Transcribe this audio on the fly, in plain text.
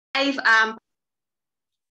I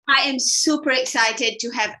am super excited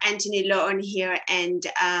to have Antony Lo on here, and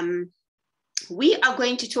we are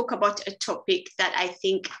going to talk about a topic that I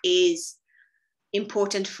think is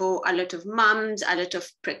important for a lot of mums, a lot of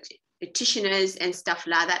practitioners and stuff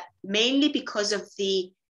like that, mainly because of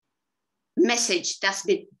the message that's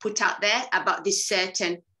been put out there about this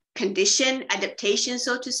certain condition, adaptation,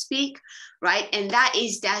 so to speak, right? And that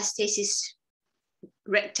is diastasis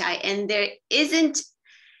recti. And there isn't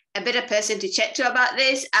a better person to chat to about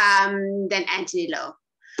this than Antony Lo.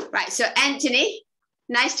 Right, so Antony,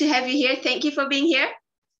 nice to have you here. Thank you for being here.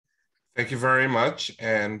 Thank you very much,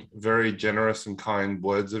 and very generous and kind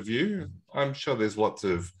words of you. I'm sure there's lots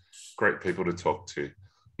of great people to talk to,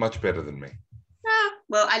 much better than me.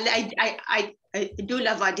 Well, I do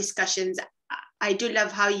love our discussions. I do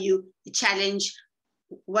love how you challenge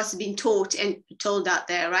what's been taught and told out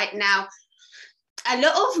there right now. A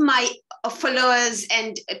lot of my followers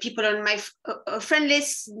and people on my friend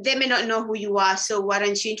list, they may not know who you are. So why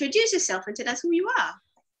don't you introduce yourself and tell us who you are?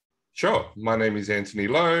 Sure. My name is Antony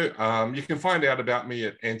Lo. You can find out about me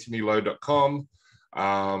at antonylo.com.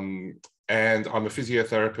 And I'm a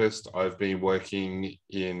physiotherapist. I've been working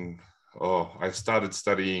in, I started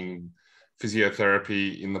studying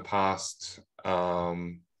physiotherapy in the past,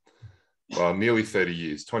 nearly 30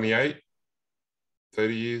 years, 28,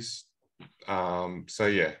 30 years. So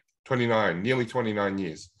yeah, 29, nearly 29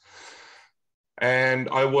 years. And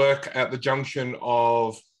I work at the junction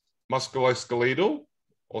of musculoskeletal,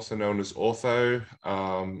 also known as ortho,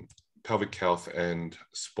 pelvic health and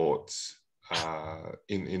sports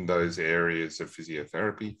in those areas of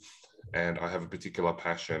physiotherapy. And I have a particular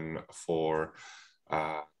passion for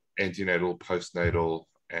antenatal, postnatal,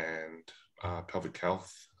 and pelvic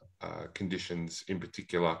health conditions in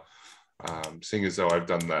particular, seeing as though I've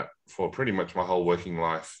done that for pretty much my whole working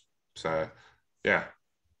life. So yeah,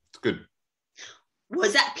 it's good.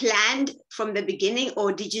 Was that planned from the beginning,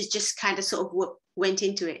 or did you just kind of sort of went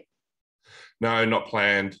into it? No, not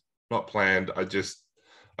planned, not planned. I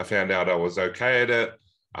found out I was okay at it.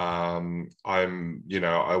 I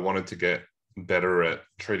wanted to get better at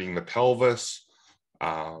treating the pelvis.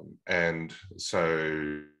 And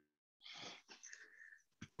so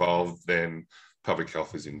involved, then public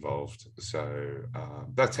health is involved. So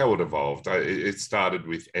that's how it evolved. It started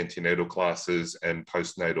with antenatal classes and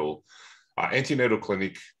postnatal, antenatal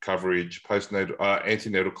clinic coverage, postnatal,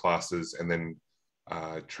 antenatal classes, and then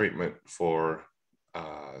treatment for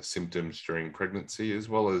symptoms during pregnancy as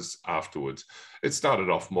well as afterwards. It started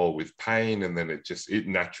off more with pain, and then it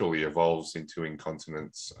naturally evolves into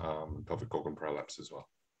incontinence, pelvic organ prolapse as well.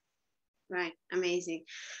 Right, amazing.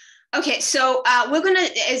 Okay, so we're gonna,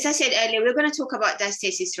 as I said earlier, we're gonna talk about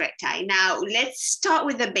diastasis recti. Now, let's start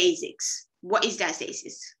with the basics. What is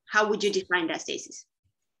diastasis? How would you define diastasis?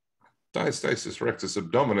 Diastasis rectus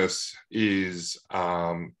abdominis is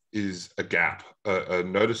a gap, a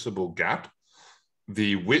noticeable gap,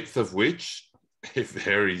 the width of which it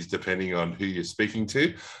varies depending on who you're speaking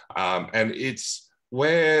to, and it's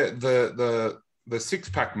where the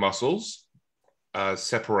six-pack muscles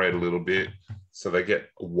separate a little bit, so they get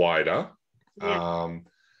wider, yeah.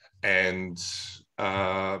 And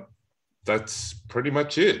that's pretty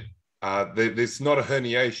much it. There's not a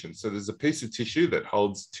herniation. So there's a piece of tissue that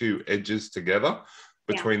holds two edges together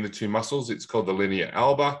between the two muscles. It's called the linea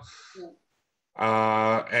alba.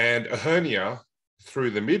 Yeah. And a hernia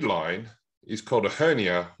through the midline is called a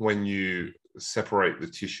hernia when you separate the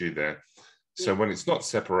tissue there. So when it's not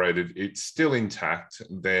separated, it's still intact,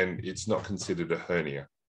 then it's not considered a hernia.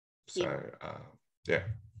 So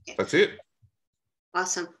that's it.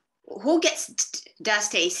 Awesome. Who gets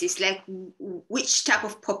diastasis? Like, which type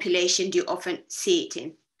of population do you often see it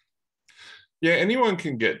in? Yeah, anyone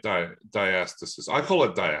can get diastasis. I call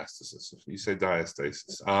it diastasis. If you say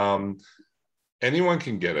diastasis, anyone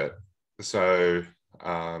can get it. So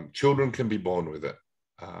children can be born with it.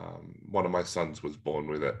 One of my sons was born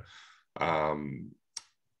with it.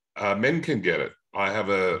 Men can get it. I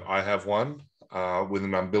have one with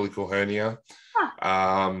an umbilical hernia.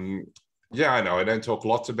 Huh. Yeah, I know I don't talk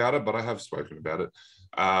lots about it, but I have spoken about it.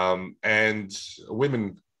 And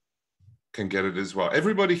women can get it as well.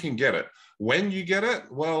 Everybody can get it. When you get it,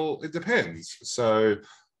 well, it depends. So,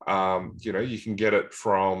 you can get it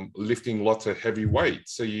from lifting lots of heavy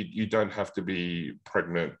weights. So you don't have to be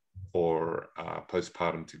pregnant or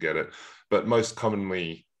postpartum to get it. But most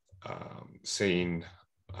commonly seen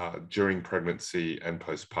during pregnancy and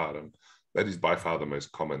postpartum. That is by far the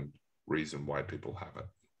most common reason why people have it.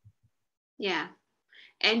 Yeah,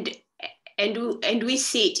 and we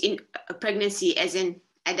see it in pregnancy as an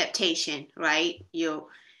adaptation, right? The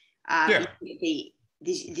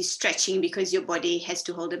this stretching because your body has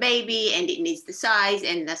to hold a baby and it needs the size,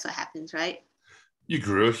 and that's what happens, right? You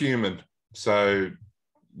grew a human. So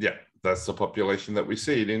yeah, that's the population that we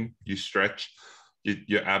see it in. You stretch,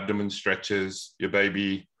 your abdomen stretches, your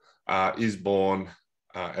baby is born,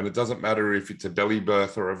 and it doesn't matter if it's a belly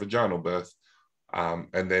birth or a vaginal birth.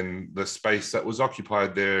 And then the space that was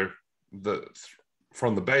occupied there,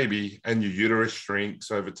 from the baby, and your uterus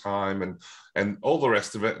shrinks over time and all the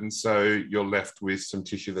rest of it. And so you're left with some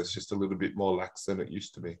tissue that's just a little bit more lax than it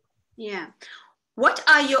used to be. Yeah. What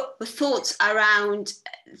are your thoughts around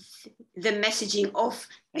the messaging of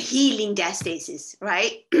healing diastasis,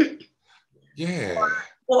 right? Yeah.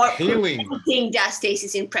 Or healing preventing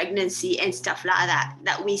diastasis in pregnancy and stuff like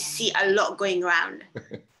that we see a lot going around.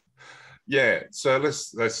 Yeah. So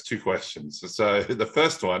that's two questions. So the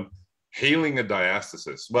first one, healing a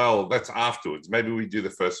diastasis. Well, that's afterwards. Maybe we do the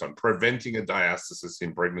first one, preventing a diastasis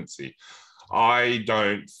in pregnancy. I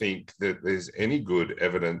don't think that there's any good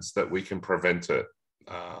evidence that we can prevent it.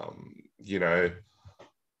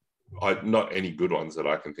 Not any good ones that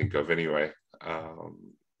I can think of anyway.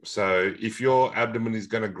 So if your abdomen is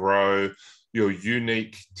going to grow, your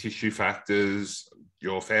unique tissue factors,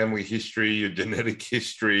 your family history, your genetic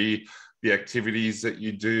history, the activities that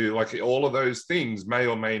you do, like all of those things may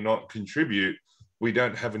or may not contribute. We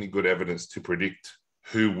don't have any good evidence to predict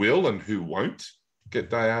who will and who won't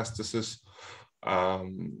get diastasis.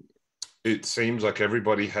 It seems like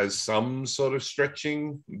everybody has some sort of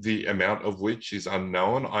stretching, the amount of which is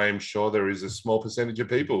unknown. I am sure there is a small percentage of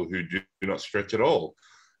people who do not stretch at all.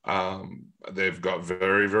 They've got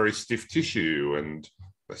very, very stiff tissue, and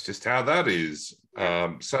that's just how that is.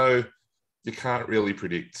 So you can't really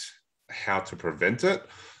predict how to prevent it.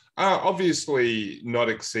 Obviously, not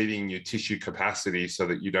exceeding your tissue capacity so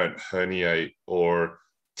that you don't herniate or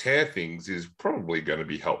tear things is probably going to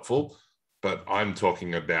be helpful. But I'm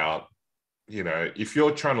talking about, if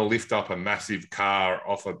you're trying to lift up a massive car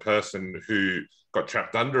off a person who got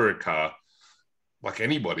trapped under a car, like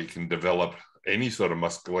anybody can develop any sort of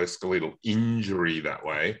musculoskeletal injury that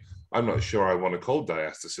way. I'm not sure I want to call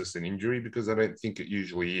diastasis an injury because I don't think it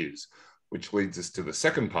usually is, which leads us to the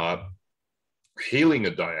second part. Healing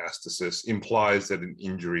a diastasis implies that an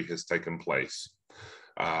injury has taken place.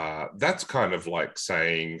 That's kind of like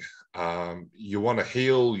saying you want to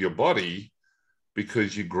heal your body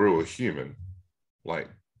because you grew a human. Like,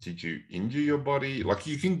 did you injure your body? Like,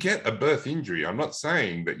 you can get a birth injury. I'm not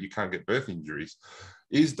saying that you can't get birth injuries.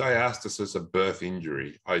 Is diastasis a birth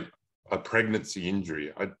injury? A pregnancy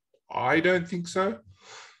injury? I don't think so.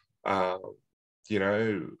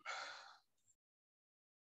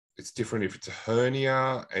 It's different if it's a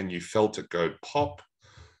hernia and you felt it go pop.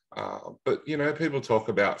 But, people talk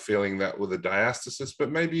about feeling that with a diastasis,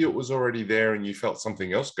 but maybe it was already there and you felt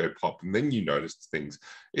something else go pop and then you noticed things.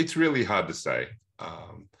 It's really hard to say.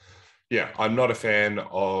 I'm not a fan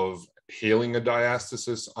of healing a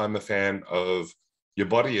diastasis. I'm a fan of your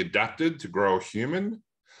body adapted to grow a human.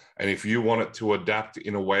 And if you want it to adapt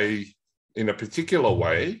in a particular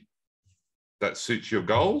way that suits your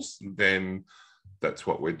goals, then that's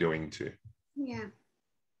what we're doing too. Yeah,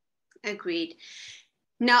 agreed.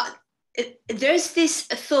 Now, there's this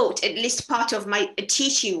thought, at least part of my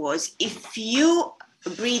teaching was, if you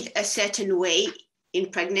breathe a certain way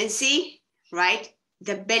in pregnancy, right?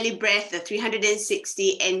 The belly breath, the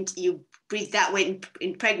 360, and you breathe that way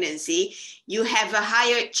in pregnancy, you have a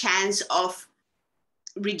higher chance of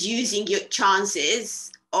reducing your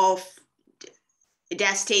chances of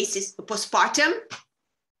diastasis postpartum,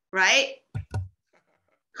 right?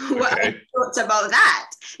 Okay. What are your thoughts about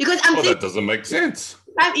that? Because that doesn't make sense.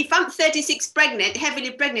 If I'm 36 pregnant,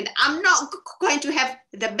 heavily pregnant, I'm not going to have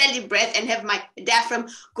the belly breath and have my diaphragm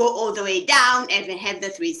go all the way down and then have the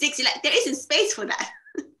 360. Like, there isn't space for that.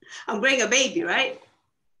 I'm growing a baby, right?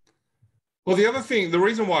 Well, the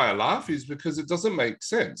reason why I laugh is because it doesn't make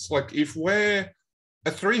sense. Like, if we're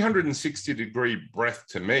a 360-degree breath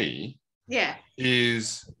to me,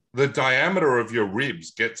 is the diameter of your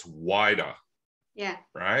ribs gets wider. Yeah.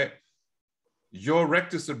 Right? Your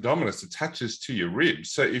rectus abdominis attaches to your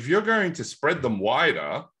ribs. So if you're going to spread them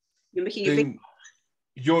wider,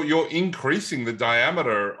 you're increasing the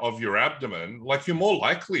diameter of your abdomen. Like, you're more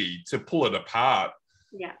likely to pull it apart.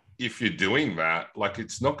 Yeah. If you're doing that, like,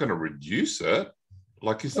 it's not going to reduce it.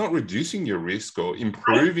 Like, it's not reducing your risk or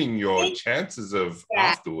improving your chances of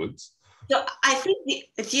afterwards. So I think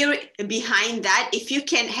the theory behind that, if you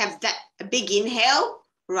can have that big inhale,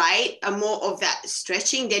 right, more of that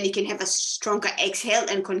stretching, then you can have a stronger exhale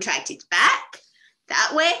and contract it back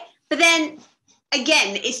that way. But then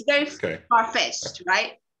again, it's very far-fetched,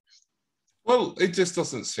 right? Well, it just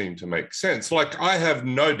doesn't seem to make sense. Like, I have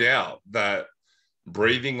no doubt that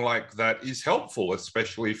breathing like that is helpful,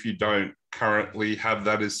 especially if you don't currently have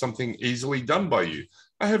that as something easily done by you.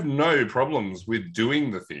 I have no problems with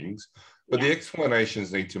doing the things, but the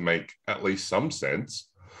explanations need to make at least some sense.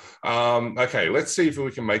 Okay, let's see if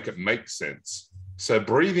we can make it make sense. So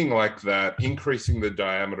breathing like that, increasing the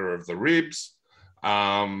diameter of the ribs,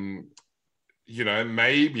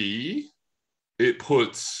 maybe it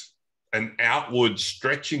puts an outward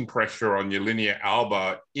stretching pressure on your linea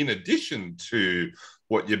alba in addition to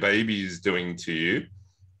what your baby is doing to you.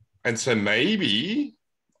 And so maybe,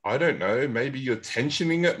 I don't know, maybe you're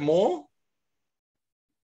tensioning it more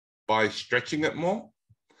by stretching it more,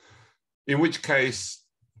 in which case,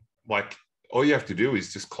 like, all you have to do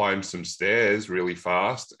is just climb some stairs really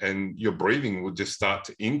fast and your breathing will just start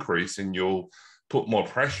to increase and you'll put more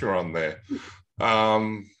pressure on there.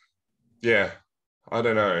 Yeah, I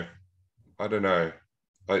don't know.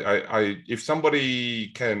 If somebody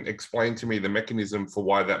can explain to me the mechanism for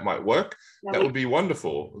why that might work, that would be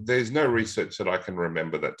wonderful. There's no research that I can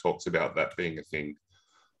remember that talks about that being a thing.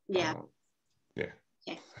 Yeah. Yeah.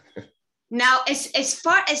 Now, as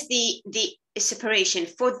far as the separation,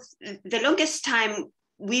 for the longest time,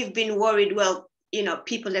 we've been worried. Well,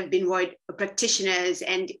 people have been worried, practitioners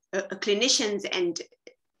and clinicians, and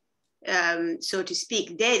so to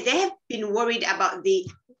speak, they have been worried about the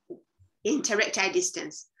interecti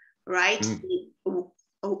distance, right? The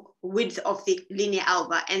width of the linea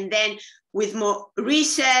alba. And then with more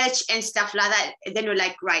research and stuff like that, then we're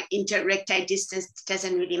like, right, interecti distance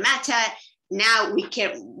doesn't really matter. Now we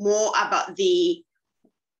care more about the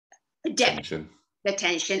depth, the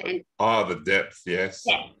tension, and the depth, yes.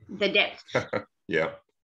 Yeah, the depth. Yeah.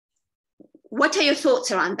 What are your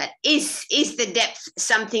thoughts around that? Is the depth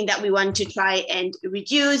something that we want to try and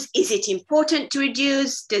reduce? Is it important to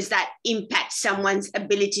reduce? Does that impact someone's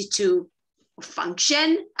ability to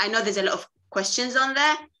function? I know there's a lot of questions on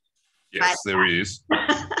there. Yes, there is.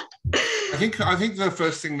 I think the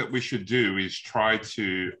first thing that we should do is try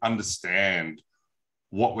to understand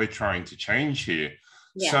what we're trying to change here.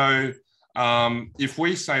 Yeah. So if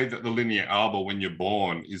we say that the linea alba when you're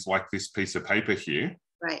born is like this piece of paper here,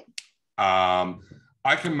 right?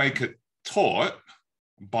 I can make it taut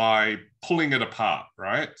by pulling it apart,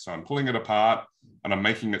 right? So I'm pulling it apart and I'm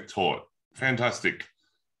making it taut. Fantastic.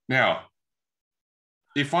 Now,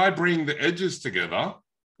 if I bring the edges together,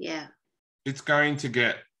 yeah, it's going to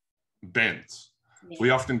get bent. Yeah. We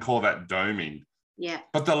often call that doming. Yeah.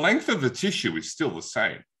 But the length of the tissue is still the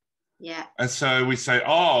same. Yeah. And so we say,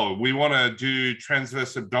 oh, we want to do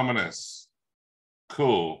transverse abdominis.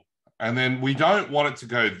 Cool. And then we don't want it to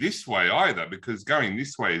go this way either, because going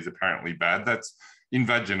this way is apparently bad. That's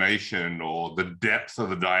invagination or the depth of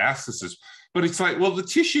the diastasis. But it's like, well, the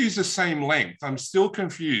tissue is the same length. I'm still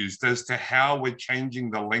confused as to how we're changing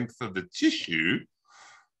the length of the tissue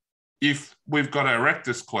if we've got our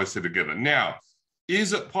rectus closer together. Now,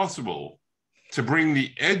 is it possible to bring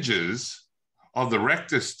the edges of the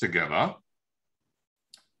rectus together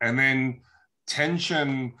and then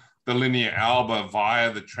tension the linea alba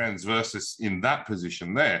via the transversus in that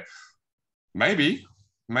position there? Maybe.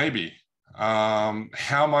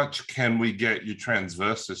 How much can we get your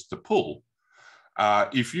transversus to pull?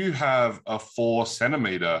 If you have a 4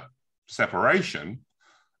 centimeter separation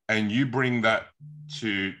and you bring that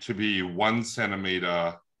to be 1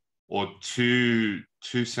 centimeter or two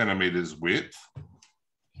centimeters width,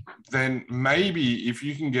 then maybe if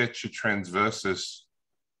you can get your transversus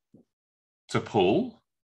to pull,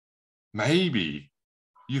 maybe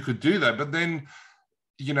you could do that. But then,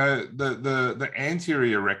 the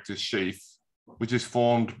anterior rectus sheath, which is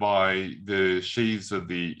formed by the sheaths of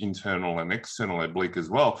the internal and external oblique as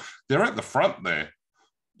well, they're at the front there.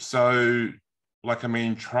 So,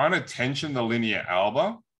 trying to tension the linea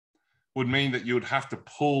alba would mean that you would have to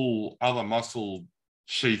pull other muscle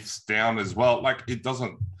sheaths down as well.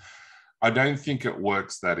 I don't think it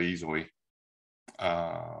works that easily,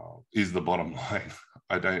 is the bottom line.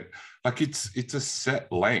 It's a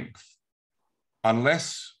set length.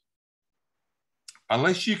 Unless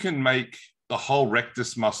you can make the whole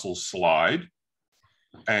rectus muscle slide,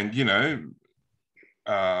 and,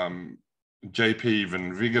 J.P.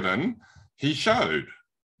 Van Vigeren, he showed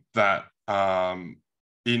that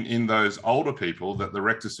in those older people that the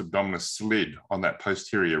rectus abdominis slid on that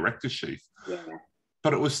posterior rectus sheath. Yeah.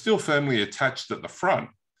 But it was still firmly attached at the front.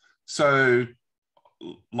 So,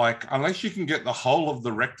 unless you can get the whole of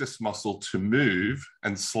the rectus muscle to move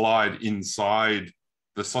and slide inside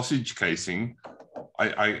the sausage casing,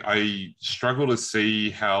 I struggle to see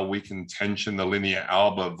how we can tension the linea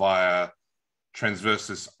alba via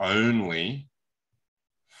transversus only,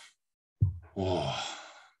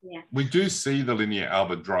 we do see the linea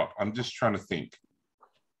alba drop. I'm just trying to think.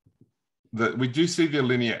 We do see the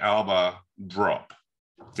linea alba drop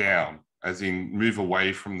down, as in move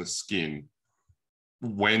away from the skin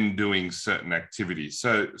when doing certain activities.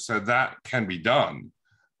 So that can be done,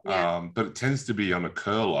 but it tends to be on a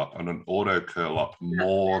curl up, on an auto curl up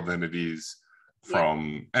more than it is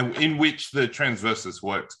from, and in which the transversus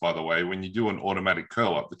works, by the way. When you do an automatic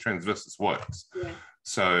curl up, the transversus works.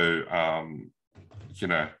 So, you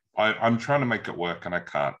know, I'm trying to make it work and I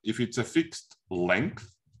can't. If it's a fixed length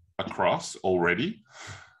across already,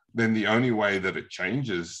 then the only way that it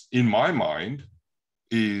changes, in my mind,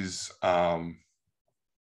 is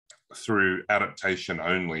through adaptation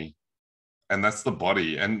only. And that's the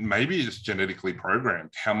body. And maybe it's genetically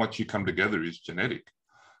programmed. How much you come together is genetic,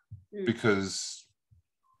 because,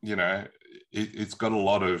 you know, it's got a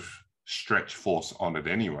lot of stretch force on it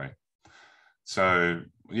anyway. So,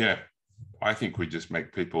 yeah, I think we just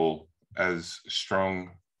make people as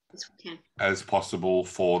strong as possible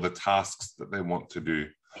for the tasks that they want to do.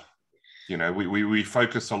 You know, we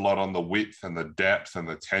focus a lot on the width and the depth and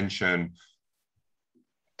the tension.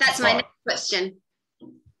 That's my next question.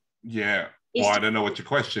 Yeah. Well, I don't know what your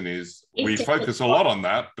question is. We focus a lot on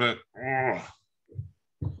that, but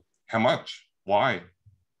how much? Why?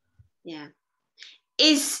 Yeah.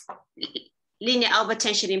 Is linea alba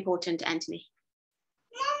tension important, Antony?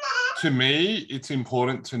 To me, it's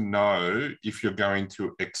important to know if you're going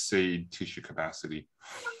to exceed tissue capacity.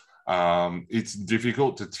 It's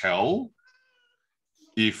difficult to tell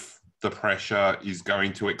if the pressure is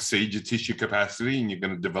going to exceed your tissue capacity and you're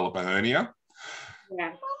going to develop a hernia.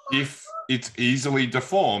 Yeah. If it's easily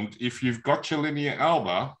deformed, if you've got your linea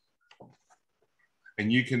alba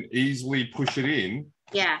and you can easily push it in,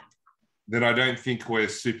 then I don't think we're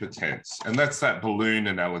super tense. And that's that balloon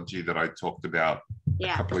analogy that I talked about a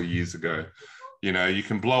couple of years ago. You know, you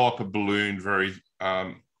can blow up a balloon very,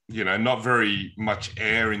 you know, not very much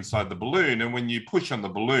air inside the balloon. And when you push on the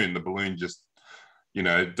balloon just, you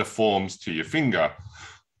know, deforms to your finger.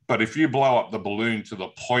 But if you blow up the balloon to the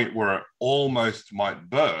point where it almost might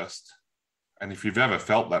burst, and if you've ever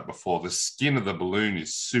felt that before, the skin of the balloon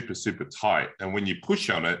is super, super tight. And when you push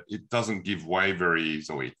on it, it doesn't give way very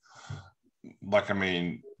easily. Like, I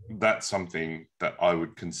mean, that's something that I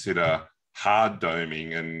would consider hard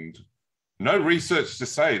doming, and no research to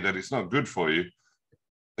say that it's not good for you.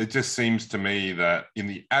 It just seems to me that in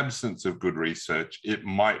the absence of good research, it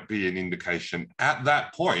might be an indication at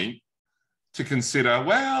that point to consider,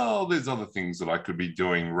 well, there's other things that I could be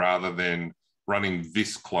doing rather than running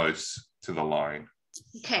this close to the line.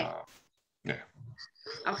 Okay. Yeah.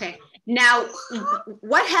 Okay. Now,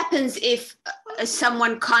 what happens if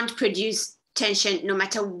someone can't produce tension no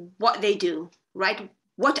matter what they do, right?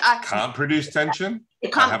 Can't produce tension?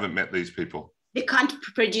 I haven't met these people. They can't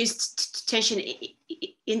produce tension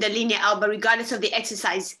in the linea alba regardless of the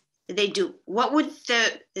exercise they do. What would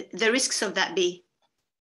the risks of that be?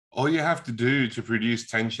 All you have to do to produce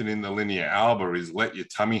tension in the linea alba is let your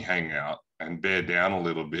tummy hang out and bear down a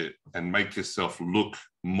little bit and make yourself look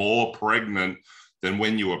more pregnant than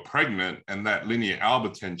when you were pregnant, and that linea alba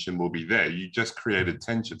tension will be there. You just created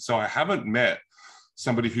tension. So I haven't met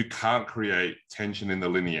somebody who can't create tension in the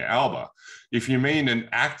linea alba. If you mean an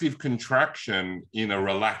active contraction in a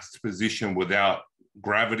relaxed position without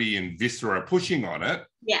gravity and viscera pushing on it,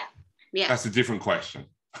 that's a different question.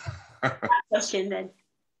 That question then.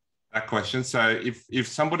 That question. So if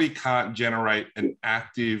somebody can't generate an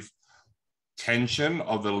active tension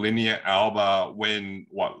of the linea alba when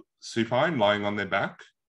supine, lying on their back?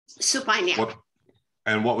 Supine, yeah.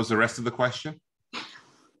 What was the rest of the question?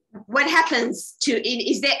 What happens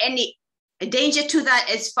is there any danger to that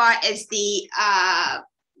as far as the,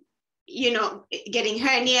 you know, getting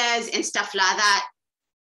hernias and stuff like that?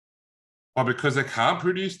 Well, because they can't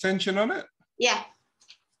produce tension on it? Yeah.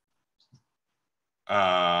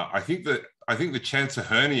 I think the chance of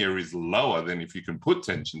hernia is lower than if you can put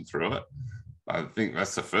tension through it. I think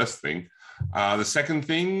that's the first thing. The second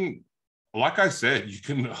thing, like I said, you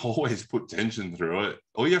can always put tension through it.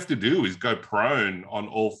 All you have to do is go prone on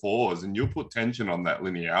all fours and you'll put tension on that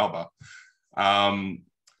linea alba.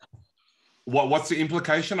 What's the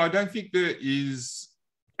implication? I don't think there is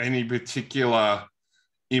any particular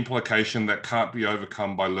implication that can't be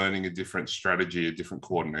overcome by learning a different strategy, a different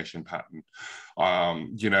coordination pattern.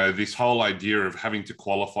 You know, this whole idea of having to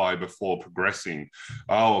qualify before progressing.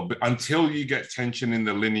 Until you get tension in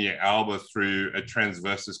the linea alba through a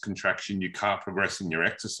transversus contraction, you can't progress in your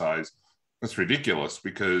exercise. That's ridiculous,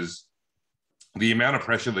 because the amount of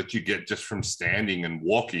pressure that you get just from standing and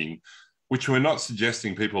walking which we're not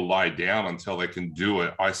suggesting people lie down until they can do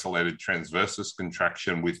an isolated transversus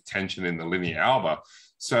contraction with tension in the linea alba.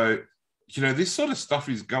 So, you know, this sort of stuff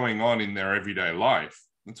is going on in their everyday life.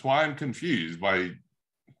 That's why I'm confused by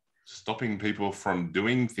stopping people from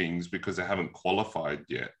doing things because they haven't qualified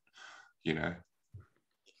yet, you know.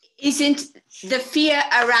 Isn't the fear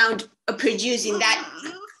around producing that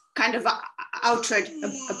kind of outward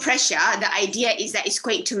pressure, the idea is that it's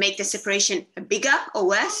going to make the separation bigger or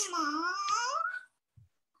worse?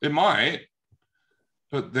 It might,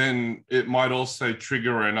 but then it might also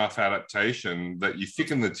trigger enough adaptation that you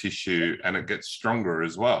thicken the tissue and it gets stronger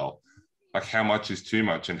as well. Like how much is too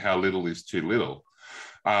much and how little is too little.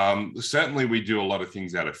 Certainly we do a lot of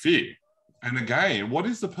things out of fear. And again, what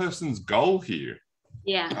is the person's goal here?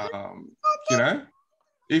 Yeah. You know,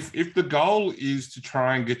 if the goal is to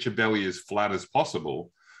try and get your belly as flat as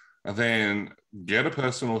possible, then get a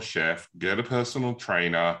personal chef, get a personal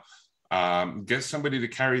trainer, get somebody to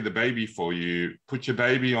carry the baby for you, put your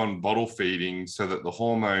baby on bottle feeding so that the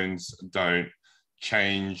hormones don't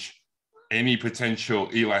change any potential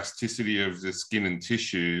elasticity of the skin and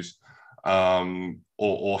tissues,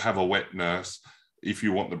 or have a wet nurse if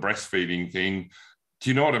you want the breastfeeding thing. Do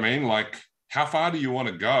you know what I mean? Like, how far do you want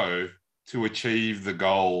to go to achieve the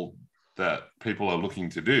goal that people are looking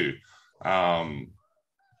to do? Yeah.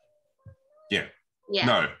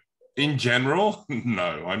 No. In general,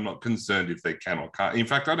 no, I'm not concerned if they can or can't. In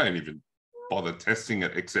fact, I don't even bother testing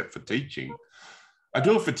it except for teaching. I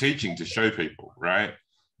do it for teaching to show people, right?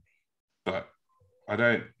 But I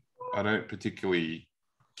don't particularly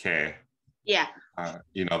care. Yeah.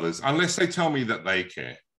 In others, unless they tell me that they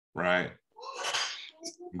care, right?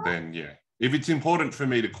 Then yeah. If it's important for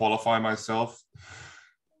me to qualify myself,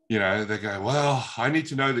 you know, they go, well, I need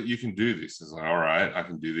to know that you can do this. It's like, all right, I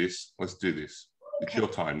can do this. Let's do this. It's your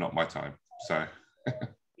time, not my time. So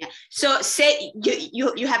yeah. So say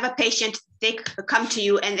you have a patient, they come to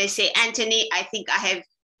you and they say, Antony, I think I have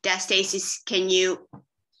diastasis. Can you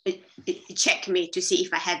check me to see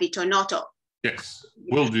if I have it or not? Or yes,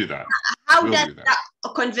 we'll do that. How does that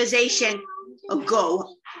conversation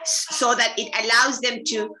go so that it allows them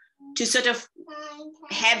to sort of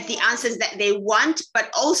have the answers that they want,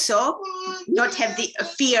 but also not have the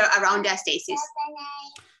fear around diastasis?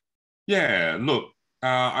 Yeah, look,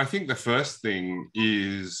 I think the first thing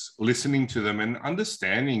is listening to them and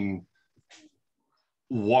understanding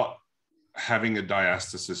what having a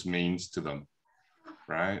diastasis means to them,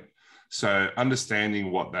 right? So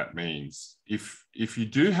understanding what that means. If you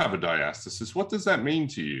do have a diastasis, what does that mean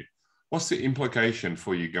to you? What's the implication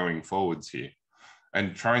for you going forwards here?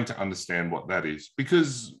 And trying to understand what that is.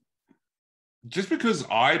 Because just because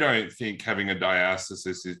I don't think having a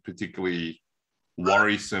diastasis is particularly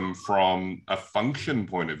worrisome from a function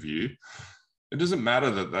point of view, it doesn't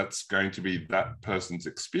matter that that's going to be that person's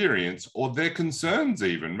experience or their concerns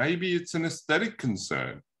even. Maybe it's an aesthetic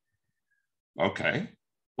concern. Okay,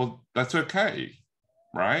 well, that's okay,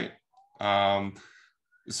 right?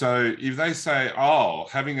 So if they say, oh,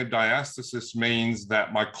 having a diastasis means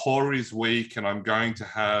that my core is weak and I'm going to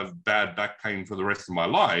have bad back pain for the rest of my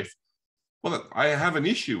life, well, I have an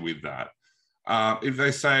issue with that. If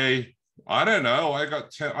they say, I don't know, I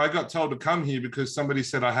got told to come here because somebody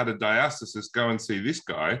said I had a diastasis, go and see this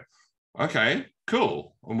guy. Okay,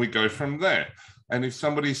 cool. And we go from there. And if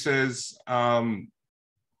somebody says, oh,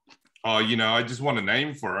 you know, I just want a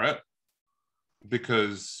name for it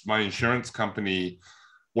because my insurance company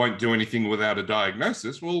won't do anything without a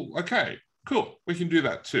diagnosis, well, okay, cool. We can do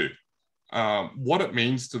that too. What it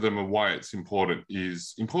means to them and why it's important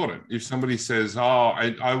is important. If somebody says, oh,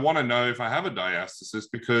 I want to know if I have a diastasis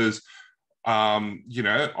because, you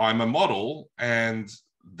know, I'm a model, and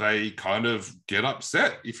they kind of get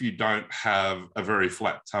upset if you don't have a very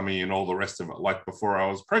flat tummy and all the rest of it, like before I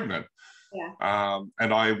was pregnant. Yeah.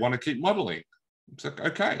 And I want to keep modeling. It's like,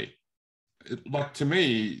 okay. Like, to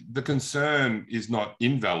me, the concern is not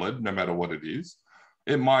invalid, no matter what it is.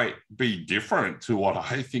 It might be different to what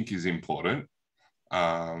I think is important.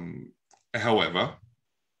 However,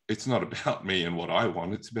 it's not about me and what I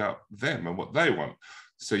want. It's about them and what they want.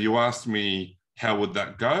 So you asked me, how would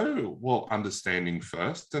that go? Well, understanding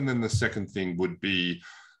first. And then the second thing would be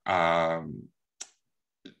an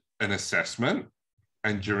assessment.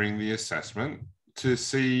 And during the assessment, to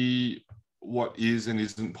see what is and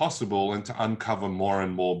isn't possible, and to uncover more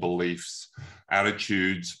and more beliefs,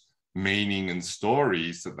 attitudes, meaning and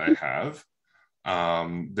stories that they have,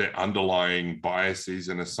 their underlying biases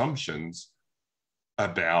and assumptions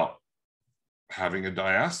about having a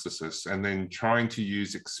diastasis, and then trying to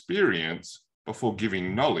use experience before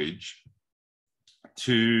giving knowledge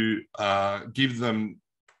to give them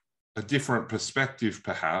a different perspective,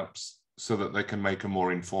 perhaps, so that they can make a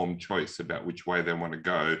more informed choice about which way they want to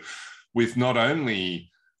go, with not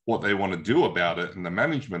only what they want to do about it and the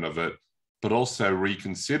management of it, but also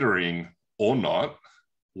reconsidering or not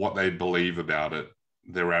what they believe about it,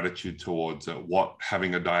 their attitude towards it, what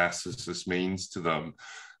having a diastasis means to them,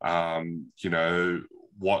 you know,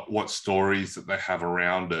 what stories that they have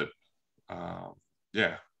around it.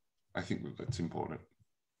 Yeah, I think that's important.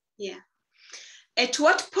 Yeah. At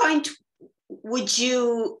what point would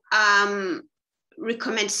you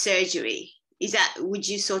recommend surgery? Would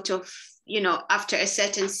you sort of, you know, after a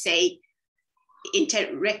certain, say,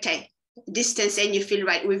 interrectal distance, and you feel,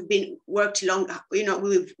 right, we've worked long, you know,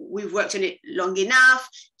 we've worked on it long enough,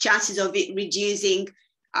 chances of it reducing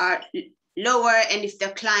are lower, and if the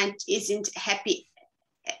client isn't happy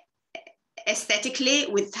aesthetically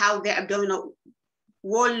with how their abdominal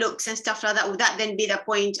wall looks and stuff like that, would that then be the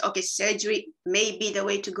point, okay, surgery may be the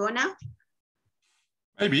way to go now?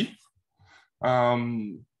 Maybe.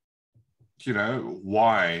 You know,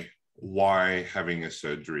 why having a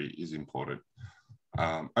surgery is important.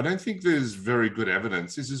 I don't think there's very good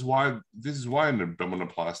evidence. This is why an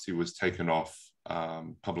abdominoplasty was taken off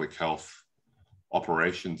public health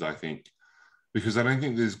operations, I think, because I don't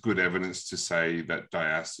think there's good evidence to say that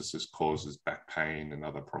diastasis causes back pain and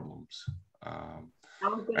other problems.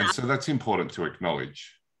 And so that's important to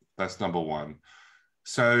acknowledge. That's number one.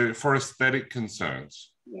 So for aesthetic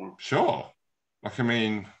concerns, yeah, sure. Like, I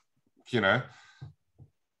mean, you know,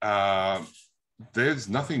 there's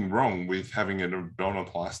nothing wrong with having an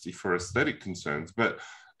abdominoplasty for aesthetic concerns, but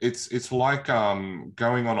it's like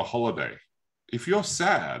going on a holiday. If you're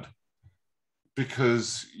sad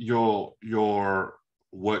because your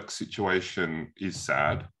work situation is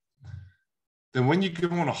sad, then when you go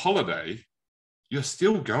on a holiday, you're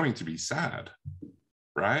still going to be sad,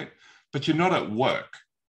 right? But you're not at work.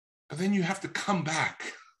 But then you have to come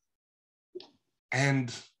back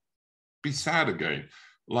and be sad again.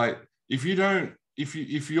 Like, if you're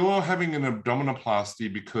having an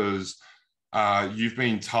abdominoplasty because you've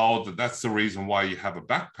been told that that's the reason why you have a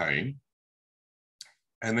back pain,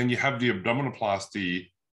 and then you have the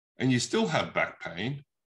abdominoplasty and you still have back pain,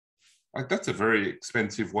 like, that's a very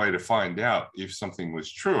expensive way to find out if something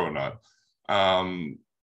was true or not.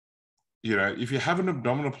 You know, if you have an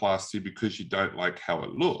abdominoplasty because you don't like how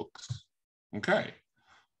it looks, okay.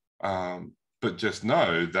 But just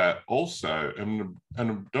know that also an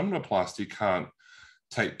abdominoplasty can't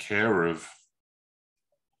take care of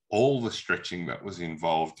all the stretching that was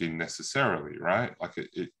involved in necessarily, right? Like,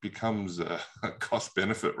 it becomes a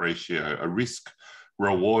cost-benefit ratio, a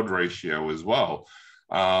risk-reward ratio as well.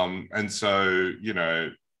 And so, you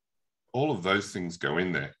know, all of those things go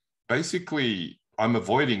in there. Basically, I'm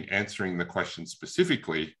avoiding answering the question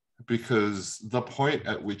specifically because the point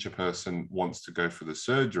at which a person wants to go for the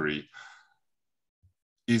surgery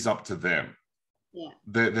is up to them. Yeah.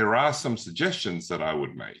 There are some suggestions that I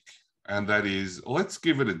would make, and that is, let's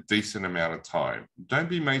give it a decent amount of time. Don't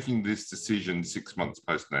be making this decision 6 months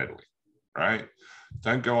postnatally, right?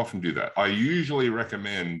 Don't go off and do that. I usually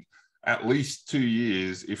recommend at least 2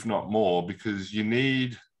 years, if not more, because you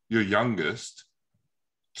need your youngest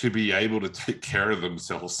to be able to take care of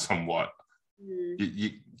themselves somewhat.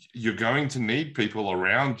 Mm. You're going to need people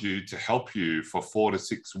around you to help you for 4 to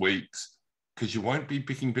 6 weeks, because you won't be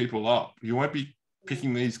picking people up. You won't be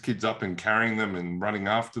picking these kids up and carrying them and running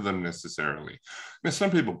after them necessarily. Now,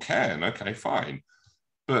 some people can, okay, fine.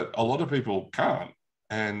 But a lot of people can't.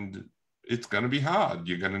 And it's going to be hard.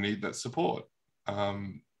 You're going to need that support.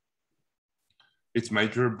 It's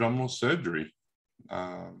major abdominal surgery.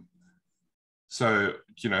 So,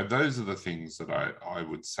 you know, those are the things that I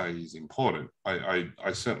would say is important.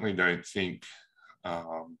 I certainly don't think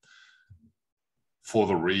for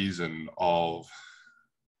the reason of,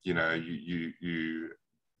 you know, you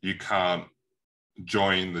can't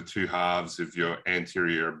join the two halves of your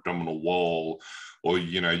anterior abdominal wall, or,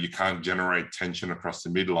 you know, you can't generate tension across the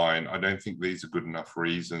midline. I don't think these are good enough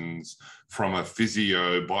reasons from a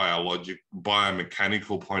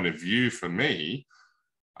biomechanical point of view for me.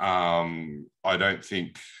 I don't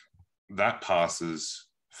think that passes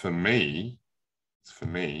for me.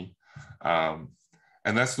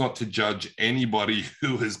 And that's not to judge anybody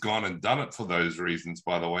who has gone and done it for those reasons,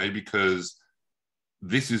 by the way, because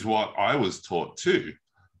this is what I was taught too.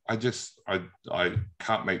 I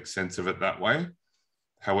can't make sense of it that way.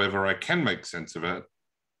 However, I can make sense of it.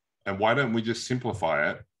 And why don't we just simplify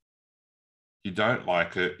it? You don't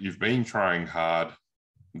like it, you've been trying hard,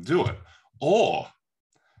 do it. Or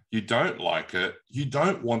you don't like it, you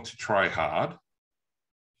don't want to try hard,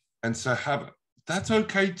 and so have it. that's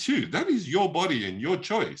okay too. That is your body and your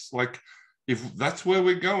choice. Like, if that's where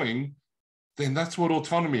we're going, then that's what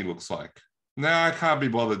autonomy looks like. Now I can't be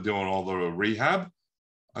bothered doing all the rehab.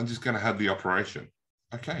 I'm just going to have the operation.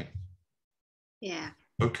 Okay. Yeah.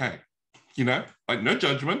 Okay. You know, like, no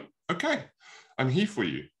judgment. Okay. I'm here for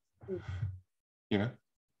you. You know?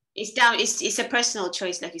 It's a personal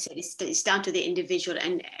choice, like you said. It's down to the individual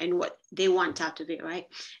and what they want out of it, right?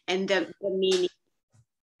 And the meaning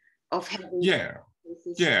of having. Yeah.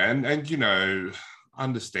 Yeah. And you know,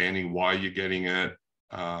 understanding why you're getting it.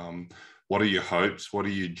 What are your hopes? What are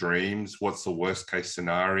your dreams? What's the worst case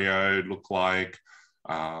scenario look like?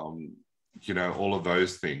 You know, all of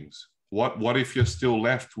those things. What if you're still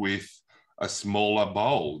left with a smaller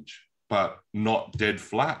bulge, but not dead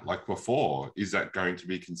flat like before? Is that going to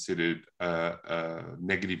be considered a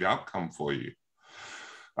negative outcome for you?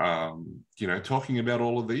 You know, talking about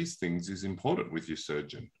all of these things is important with your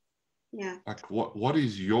surgeon. Yeah. Like, what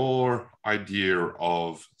is your idea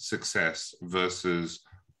of success versus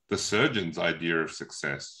the surgeon's idea of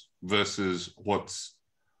success versus what's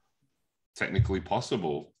technically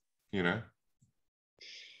possible, you know?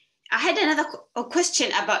 I had another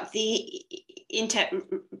question about the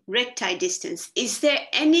interrecti distance. Is there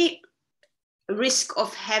any risk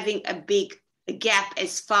of having a big gap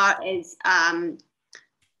as far as a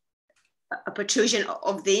protrusion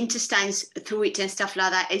of the intestines through it and stuff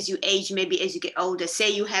like that as you age, maybe as you get older? Say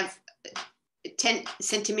you have 10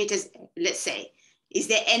 centimeters, let's say. Is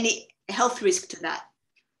there any health risk to that,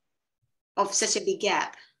 of such a big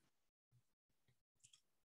gap?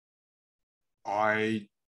 I'm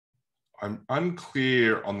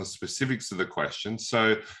unclear on the specifics of the question.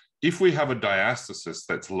 So if we have a diastasis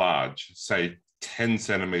that's large, say 10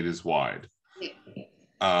 centimeters wide,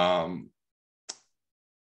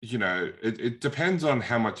 you know, it depends on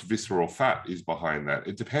how much visceral fat is behind that.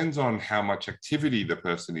 It depends on how much activity the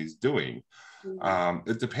person is doing.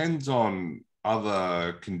 It depends on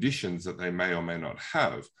other conditions that they may or may not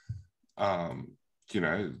have. You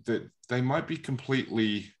know, that they might be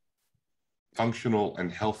completely functional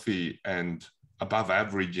and healthy and above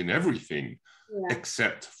average in everything,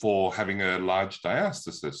 except for having a large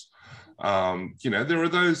diastasis. You know, there are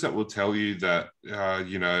those that will tell you that,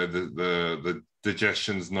 you know, the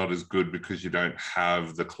digestion's not as good because you don't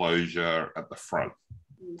have the closure at the front.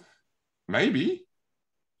 Maybe,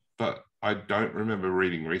 but I don't remember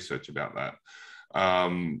reading research about that.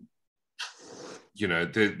 You know,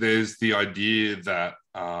 there's the idea that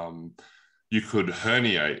you could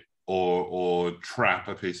herniate or trap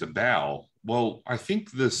a piece of bowel. Well, I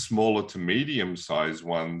think the smaller to medium-sized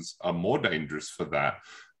ones are more dangerous for that,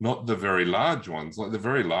 not the very large ones. Like the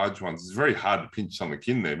very large ones, it's very hard to pinch on the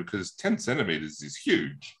kin there because 10 centimeters is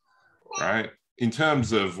huge, right? In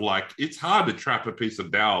terms of, like, it's hard to trap a piece of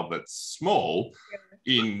bowel that's small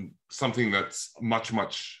in something that's much,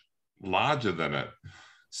 much larger than it.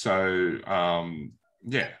 So,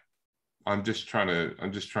 yeah, I'm just trying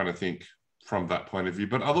to think from that point of view.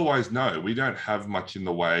 But otherwise, no, we don't have much in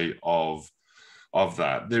the way of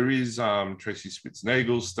that. There is Tracy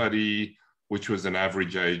Spitznagel's study, which was an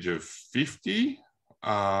average age of 50,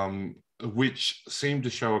 which seemed to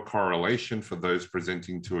show a correlation for those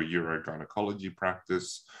presenting to a urogynecology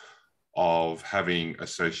practice of having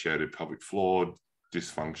associated pelvic floor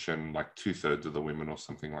dysfunction. Like 2/3 of the women or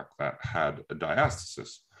something like that had a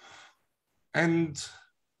diastasis. And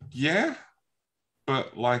yeah,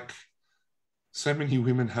 but like, so many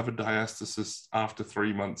women have a diastasis after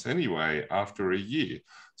 3 months anyway, after a year.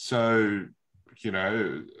 So, you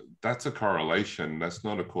know, that's a correlation. That's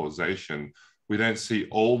not a causation. We don't see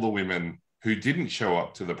all the women who didn't show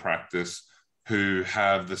up to the practice who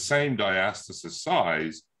have the same diastasis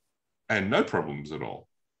size and no problems at all,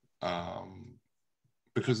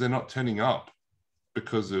 because they're not turning up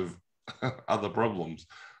because of other problems.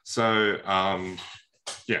 So,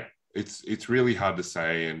 yeah. It's really hard to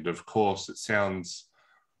say, and of course it sounds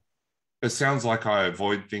like I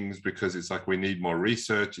avoid things because it's like we need more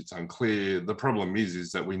research. It's unclear. The problem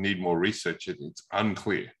is that we need more research and it's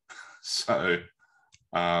unclear. So,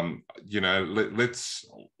 you know, let's,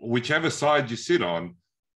 whichever side you sit on,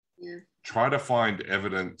 try to find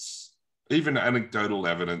evidence, even anecdotal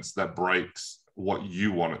evidence, that breaks what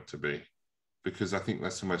you want it to be, because I think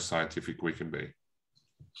that's the most scientific we can be.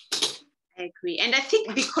 I agree. And I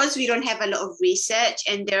think because we don't have a lot of research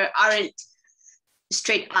and there aren't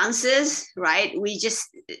straight answers, right? We just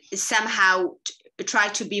somehow try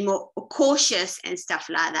to be more cautious and stuff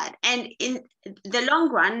like that. And in the long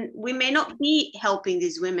run, we may not be helping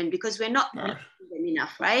these women because we're not making them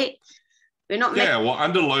enough, right? We're not. Yeah, well,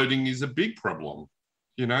 underloading is a big problem.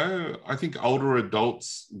 You know, I think older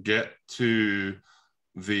adults get to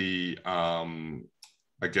the,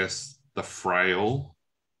 I guess, the frail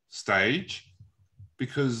stage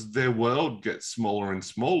because their world gets smaller and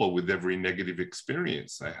smaller with every negative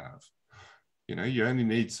experience they have. You know, you only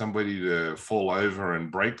need somebody to fall over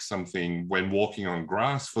and break something when walking on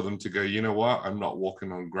grass for them to go, you know what, I'm not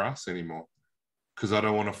walking on grass anymore because I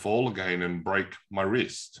don't want to fall again and break my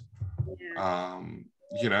wrist. Yeah.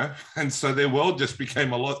 You know, and so their world just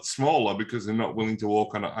became a lot smaller because they're not willing to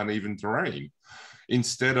walk on uneven terrain.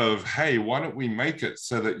 Instead of, hey, why don't we make it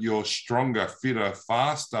so that you're stronger, fitter,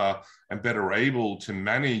 faster, and better able to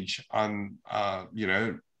manage you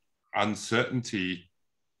know, uncertainty,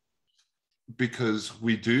 because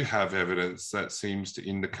we do have evidence that seems to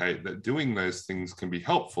indicate that doing those things can be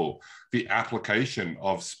helpful. The application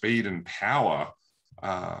of speed and power,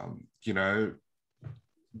 you know,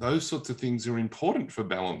 those sorts of things are important for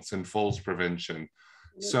balance and falls prevention.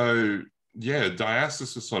 So yeah,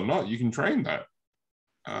 diastasis or not, you can train that.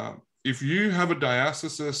 If you have a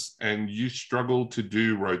diastasis and you struggle to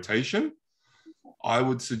do rotation, I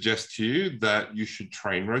would suggest to you that you should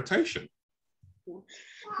train rotation.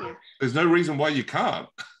 Yeah. There's no reason why you can't.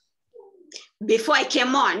 Before I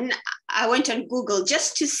came on, I went on Google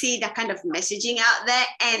just to see that kind of messaging out there.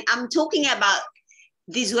 And I'm talking about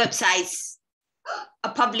these websites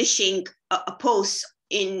are publishing a post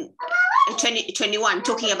in 2021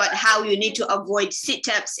 talking about how you need to avoid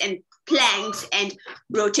sit-ups and planks and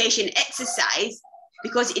rotation exercise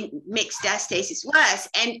because it makes diastasis worse.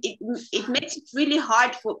 And it makes it really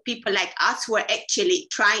hard for people like us who are actually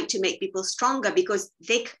trying to make people stronger, because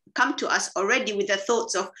they come to us already with the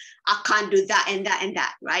thoughts of, I can't do that and that and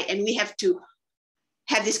that, right? And we have to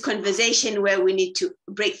have this conversation where we need to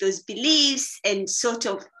break those beliefs and sort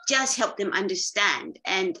of just help them understand.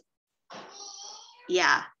 And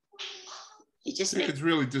yeah, it just makes... It's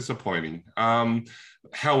really disappointing.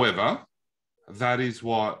 However, that is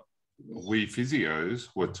what we physios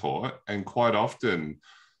were taught. And quite often,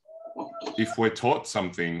 if we're taught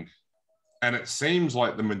something and it seems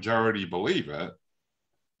like the majority believe it,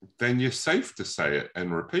 then you're safe to say it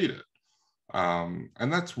and repeat it.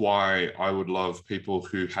 And that's why I would love people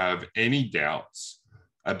who have any doubts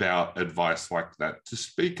about advice like that to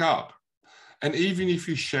speak up. And even if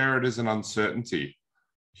you share it as an uncertainty,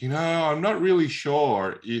 you know, I'm not really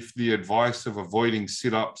sure if the advice of avoiding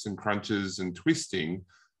sit-ups and crunches and twisting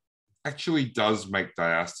actually does make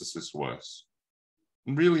diastasis worse.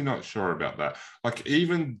 I'm really not sure about that. Like,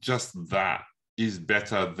 even just that is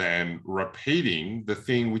better than repeating the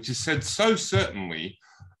thing which is said so certainly,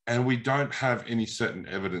 and we don't have any certain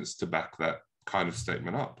evidence to back that kind of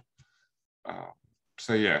statement up.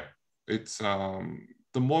 So yeah, it's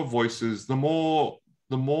the more voices, the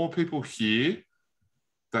more people hear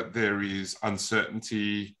that there is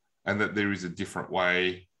uncertainty and that there is a different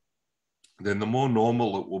way, then the more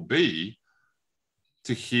normal it will be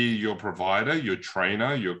to hear your provider, your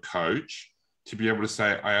trainer, your coach, to be able to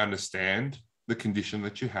say, I understand the condition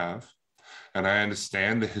that you have, and I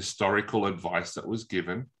understand the historical advice that was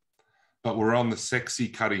given, but we're on the sexy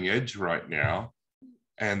cutting edge right now,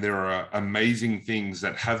 and there are amazing things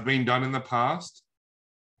that have been done in the past,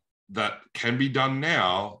 that can be done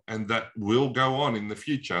now, and that will go on in the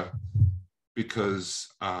future, because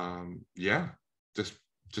yeah,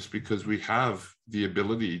 just because we have the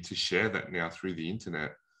ability to share that now through the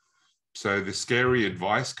internet. So the scary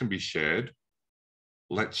advice can be shared.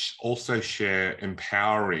 Let's also share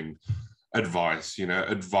empowering advice, you know,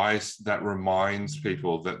 advice that reminds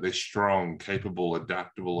people that they're strong, capable,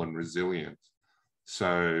 adaptable, and resilient.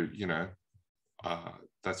 So, you know,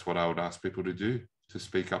 that's what I would ask people to do, to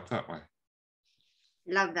speak up that way.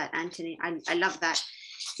 Love that, Anthony. I love that.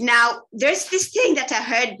 Now, there's this thing that I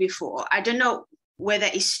heard before. I don't know whether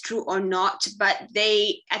it's true or not, but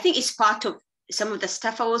I think it's part of some of the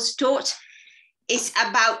stuff I was taught. It's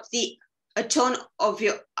about the tone of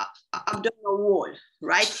your abdominal wall,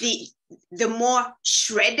 right? The more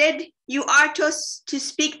shredded you are to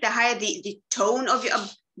speak, the higher the tone of your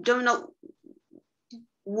abdominal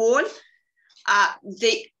wall,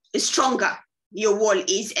 the stronger your wall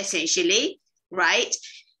is, essentially, right?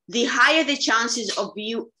 The higher the chances of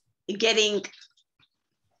you getting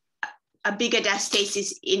a bigger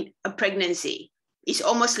diastasis in a pregnancy. It's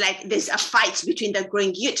almost like there's a fight between the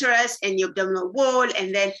growing uterus and your abdominal wall,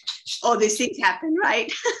 and then all these things happen,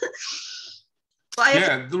 right?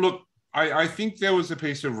 Yeah, look, I think there was a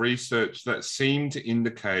piece of research that seemed to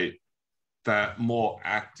indicate that more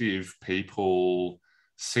active people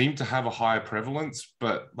seem to have a higher prevalence,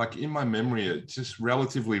 but like in my memory, it's just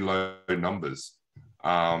relatively low numbers.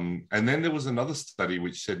 And then there was another study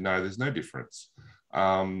which said, no, there's no difference.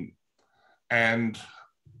 And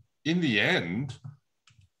in the end,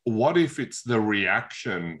 what if it's the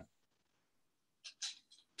reaction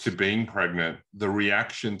to being pregnant, the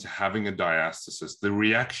reaction to having a diastasis, the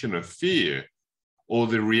reaction of fear, or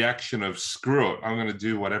the reaction of screw it, I'm going to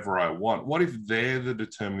do whatever I want? What if they're the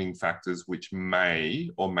determining factors which may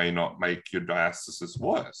or may not make your diastasis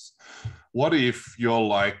worse? What if you're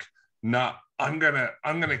like, nah, I'm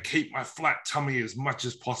gonna keep my flat tummy as much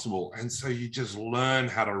as possible, and so you just learn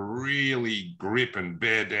how to really grip and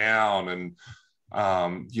bear down, and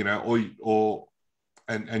you know,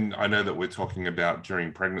 and I know that we're talking about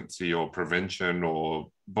during pregnancy or prevention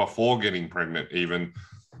or before getting pregnant even,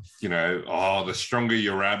 you know, oh, the stronger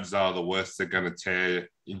your abs are, the worse they're going to tear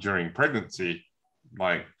during pregnancy.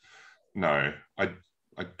 Like, no, I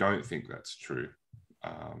don't think that's true.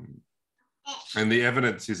 And the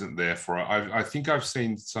evidence isn't there for it. I think I've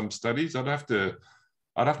seen some studies. I'd have to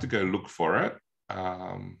go look for it.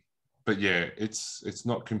 But yeah, it's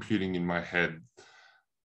not computing in my head.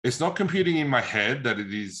 It's not computing in my head that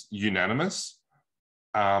it is unanimous.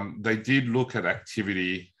 They did look at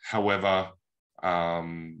activity. However, I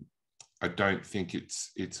don't think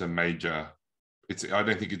it's a major. I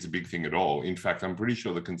don't think it's a big thing at all. In fact, I'm pretty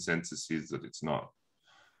sure the consensus is that it's not.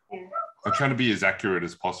 Yeah. I'm trying to be as accurate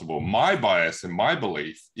as possible. My bias and my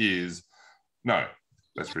belief is, no,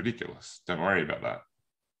 that's ridiculous. Don't worry about that.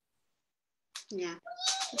 Yeah.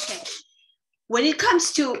 Okay. When it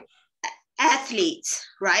comes to athletes,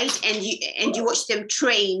 right, and you watch them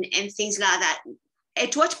train and things like that,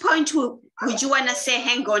 at what point would you want to say,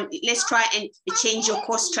 hang on, let's try and change your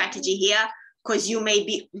course strategy here, because you may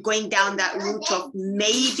be going down that route of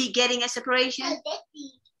maybe getting a separation?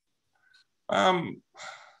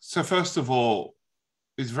 So first of all,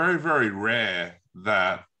 it's very, very rare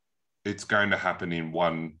that it's going to happen in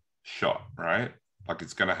one shot, right? Like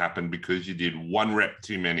it's going to happen because you did one rep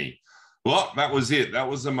too many. Well, that was it. That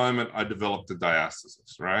was the moment I developed a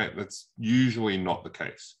diastasis, right? That's usually not the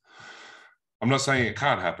case. I'm not saying it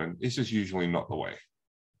can't happen. It's just usually not the way.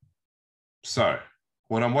 So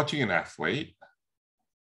when I'm watching an athlete,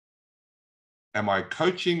 am I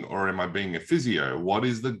coaching or am I being a physio? What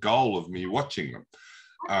is the goal of me watching them?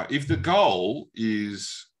 If the goal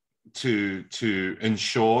is to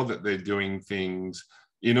ensure that they're doing things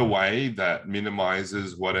in a way that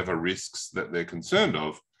minimizes whatever risks that they're concerned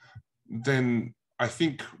of, then I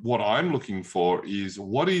think what I'm looking for is,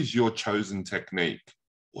 what is your chosen technique?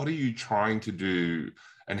 What are you trying to do,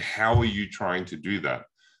 and how are you trying to do that?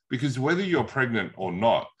 Because whether you're pregnant or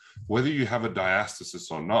not, whether you have a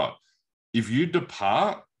diastasis or not, if you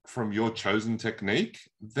depart from your chosen technique,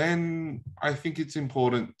 then I think it's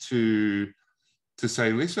important to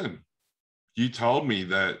say, listen, you told me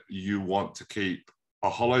that you want to keep a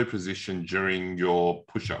hollow position during your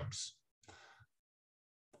push-ups.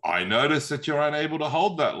 I noticed that you're unable to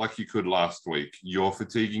hold that like you could last week. You're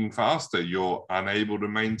fatiguing faster. You're unable to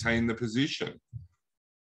maintain the position.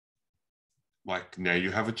 Like, now you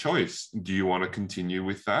have a choice. Do you want to continue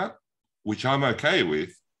with that, which I'm okay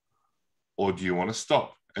with, or do you want to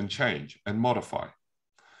stop and change and modify?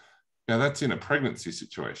 Now, that's in a pregnancy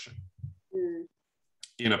situation.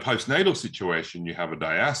 In a postnatal situation, you have a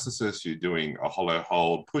diastasis, you're doing a hollow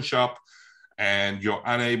hold push-up, and you're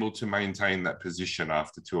unable to maintain that position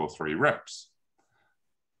after 2 or 3 reps.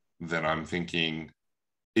 Then I'm thinking,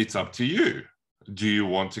 it's up to you. Do you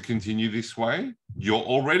want to continue this way? You're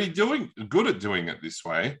already good at doing it this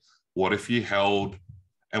way. What if you held,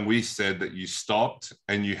 and we said that you stopped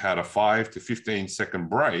and you had a 5 to 15 second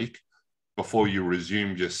break before you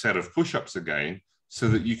resumed your set of push-ups again, so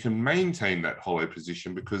that you can maintain that hollow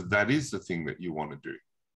position, because that is the thing that you want to do,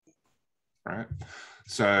 right?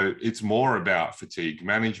 So it's more about fatigue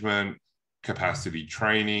management, capacity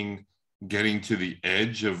training, getting to the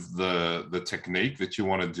edge of the technique that you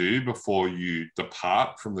want to do before you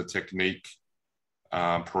depart from the technique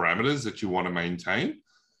parameters that you want to maintain,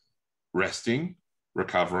 resting,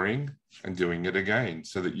 recovering, and doing it again,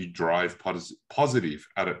 so that you drive positive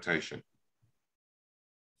adaptation.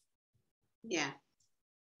 Yeah.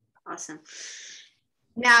 Awesome.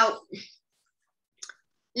 Now,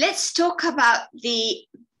 let's talk about the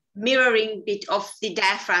mirroring bit of the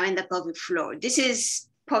diaphragm and the pelvic floor. This is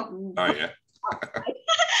outside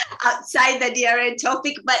the DRA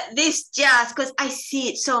topic, but this just, because I see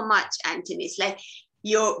it so much, Antony. It's like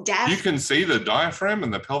your diaphragm. You can see the diaphragm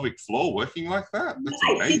and the pelvic floor working like that? That's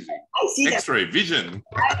amazing. I see X-ray vision.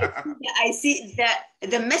 I see that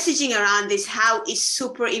the messaging around this, how it's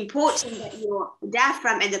super important that your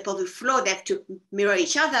diaphragm and the pelvic floor, they have to mirror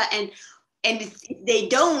each other. And And if they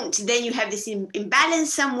don't, then you have this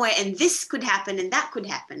imbalance somewhere, and this could happen and that could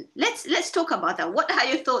happen. Let's talk about that. What are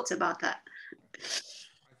your thoughts about that?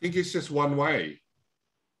 I think it's just one way.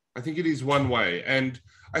 I think it is one way. And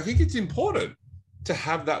I think it's important to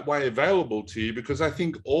have that way available to you, because I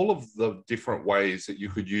think all of the different ways that you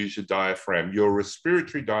could use your diaphragm, your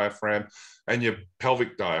respiratory diaphragm and your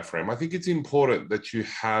pelvic diaphragm, I think it's important that you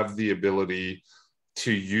have the ability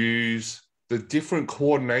to use the different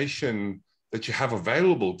coordination that you have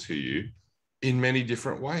available to you in many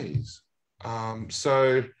different ways.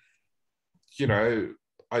 So, you know,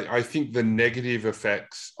 I think the negative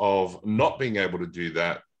effects of not being able to do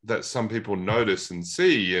that, that some people notice and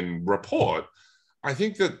see and report, I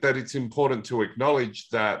think that it's important to acknowledge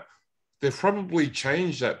that they've probably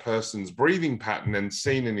changed that person's breathing pattern and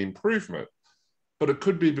seen an improvement, but it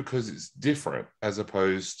could be because it's different as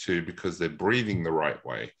opposed to because they're breathing the right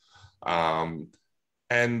way.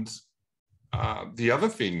 The other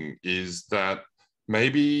thing is that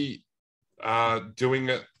maybe doing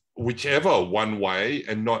it whichever one way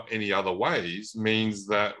and not any other ways means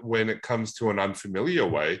that when it comes to an unfamiliar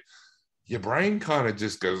way, your brain kind of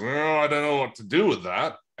just goes, oh, I don't know what to do with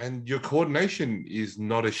that. And your coordination is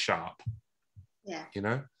not as sharp. Yeah. You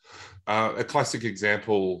know, a classic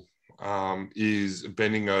example is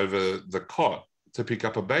bending over the cot to pick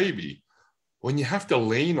up a baby. When you have to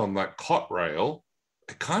lean on that cot rail,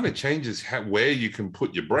 it kind of changes where you can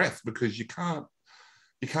put your breath, because you can't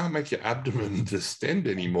make your abdomen distend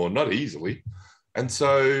anymore, not easily. And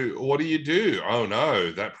so what do? Oh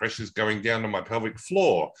no, that pressure's going down to my pelvic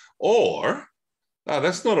floor. Or,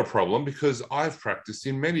 that's not a problem because I've practiced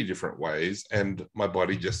in many different ways and my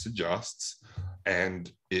body just adjusts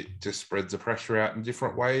and it just spreads the pressure out in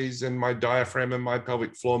different ways and my diaphragm and my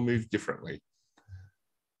pelvic floor move differently.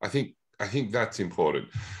 I think that's important.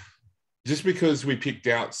 Just because we picked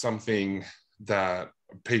out something that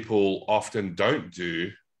people often don't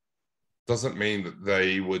do doesn't mean that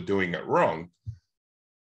they were doing it wrong.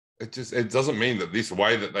 It doesn't mean that this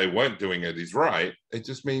way that they weren't doing it is right. It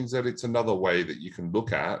just means that it's another way that you can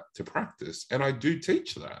look at to practice. And I do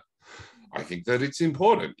teach that. I think that it's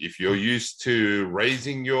important. If you're used to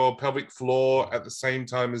raising your pelvic floor at the same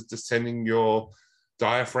time as descending your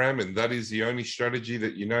diaphragm, and that is the only strategy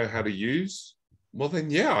that you know how to use, well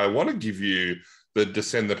then, yeah, I want to give you the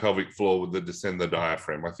descend the pelvic floor with the descend the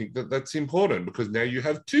diaphragm. I think that that's important because now you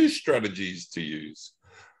have two strategies to use.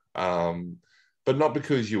 But not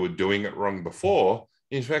because you were doing it wrong before.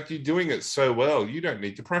 In fact, you're doing it so well, you don't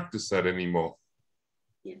need to practice that anymore.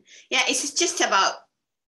 Yeah, it's just about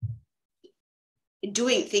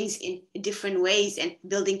doing things in different ways and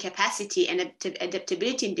building capacity and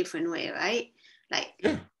adaptability in different way, right? Like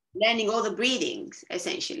learning all the breathings,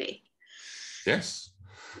 essentially. Yes.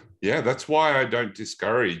 Yeah, that's why I don't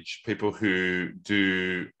discourage people who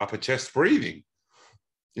do upper chest breathing.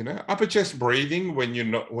 You know, upper chest breathing when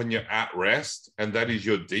you're at rest and that is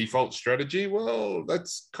your default strategy, well,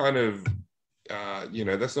 that's kind of,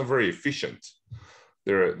 that's not very efficient.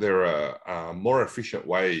 There are more efficient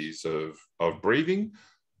ways of breathing.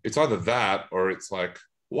 It's either that or it's like,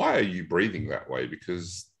 why are you breathing that way?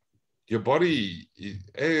 Because your body's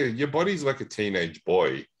like a teenage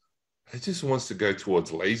boy. It just wants to go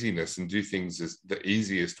towards laziness and do things as the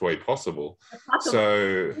easiest way possible.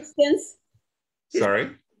 So,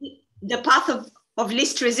 sorry? The path of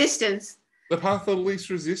least resistance. The path of least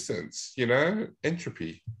resistance,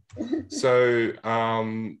 entropy. So,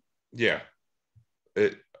 I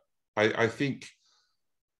think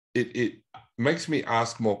it makes me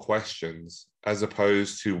ask more questions as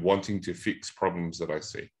opposed to wanting to fix problems that I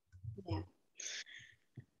see. Yeah.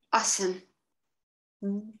 Awesome.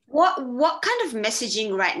 What kind of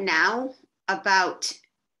messaging right now about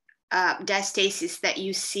diastasis that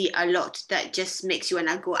you see a lot that just makes you want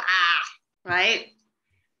to go, right?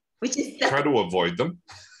 Which is try to avoid them.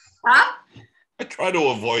 Huh? I try to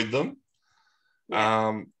avoid them.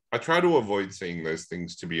 Yeah. I try to avoid seeing those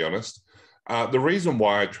things, to be honest. The reason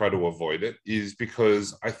why I try to avoid it is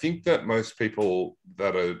because I think that most people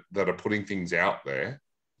that are putting things out there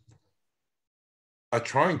are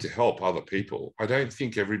trying to help other people. I don't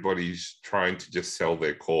think everybody's trying to just sell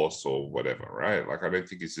their course or whatever, right? Like, I don't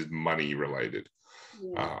think this is money related.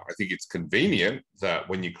 Yeah. I think it's convenient that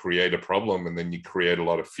when you create a problem and then you create a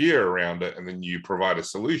lot of fear around it and then you provide a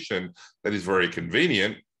solution that is very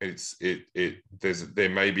convenient, there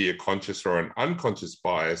may be a conscious or an unconscious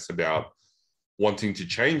bias about wanting to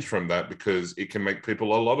change from that because it can make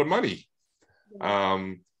people a lot of money.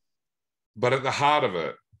 Yeah. But at the heart of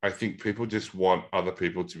it, I think people just want other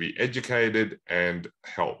people to be educated and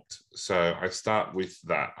helped. So I start with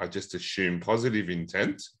that. I just assume positive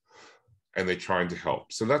intent and they're trying to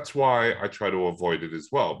help. So that's why I try to avoid it as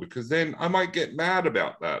well, because then I might get mad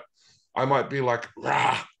about that. I might be like,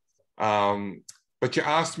 rah. But you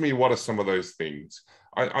asked me, what are some of those things?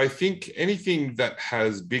 I think anything that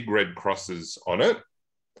has big red crosses on it,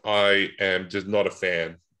 I am just not a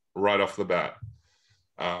fan right off the bat.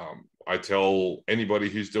 I tell anybody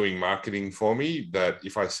who's doing marketing for me that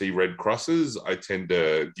if I see red crosses, I tend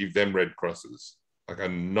to give them red crosses. Like,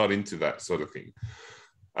 I'm not into that sort of thing.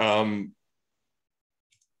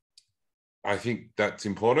 I think that's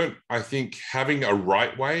important. I think having a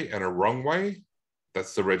right way and a wrong way,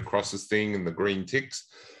 that's the red crosses thing and the green ticks.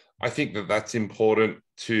 I think that that's important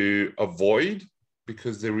to avoid,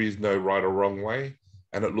 because there is no right or wrong way,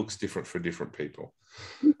 and it looks different for different people.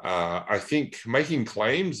 I think making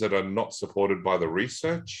claims that are not supported by the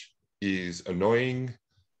research is annoying.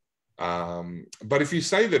 But if you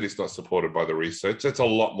say that it's not supported by the research, that's a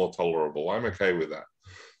lot more tolerable. I'm okay with that.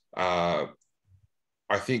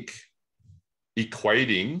 I think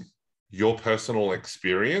equating your personal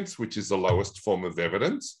experience, which is the lowest form of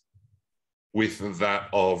evidence, with that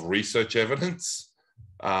of research evidence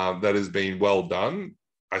that has been well done,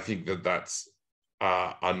 I think that that's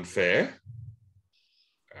unfair.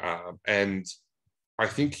 And I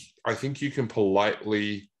think you can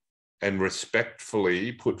politely and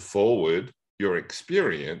respectfully put forward your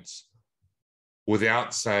experience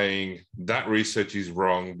without saying that research is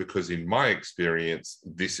wrong because in my experience,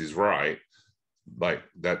 this is right. Like,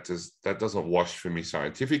 that doesn't wash for me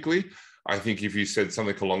scientifically. I think if you said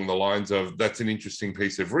something along the lines of, that's an interesting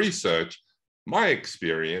piece of research, my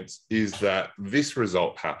experience is that this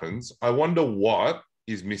result happens. I wonder what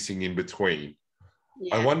is missing in between.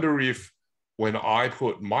 Yeah. I wonder if when I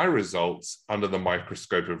put my results under the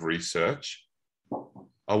microscope of research,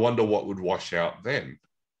 I wonder what would wash out then.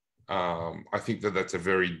 I think that that's a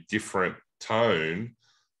very different tone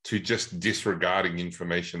to just disregarding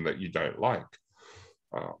information that you don't like.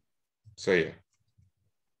 So yeah,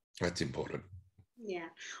 that's important. Yeah.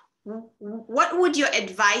 What would your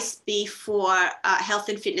advice be for health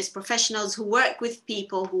and fitness professionals who work with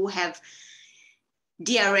people who have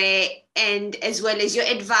DRA, and as well as your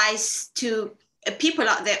advice to people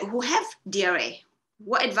out there who have DRA?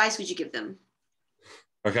 What advice would you give them?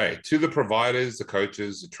 Okay, to the providers, the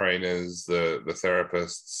coaches, the trainers, the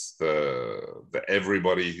therapists, the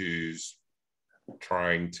everybody who's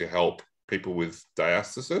trying to help people with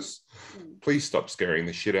diastasis, please stop scaring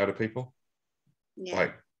the shit out of people. Yeah.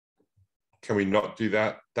 Like, can we not do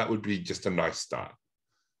that? That would be just a nice start.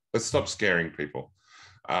 Let's stop scaring people.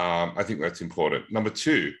 I think that's important. Number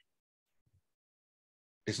two,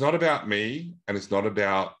 it's not about me, and it's not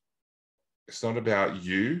about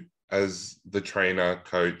you as the trainer,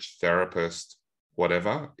 coach, therapist,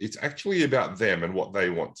 whatever. It's actually about them and what they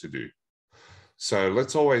want to do. So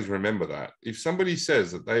let's always remember that. If somebody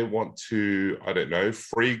says that they want to, I don't know,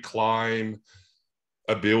 free climb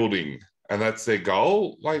a building and that's their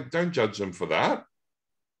goal, like, don't judge them for that.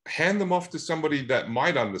 Hand them off to somebody that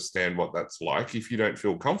might understand what that's like if you don't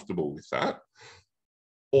feel comfortable with that.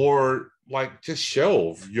 Or like, just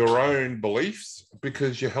shelve your own beliefs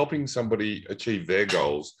because you're helping somebody achieve their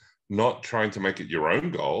goals, not trying to make it your own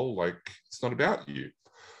goal. Like, it's not about you.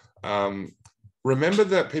 Remember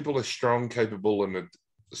that people are strong, capable,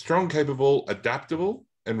 adaptable,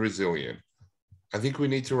 and resilient. I think we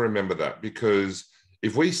need to remember that, because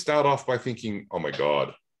if we start off by thinking, oh my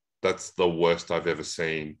God, that's the worst I've ever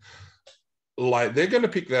seen, like, they're going to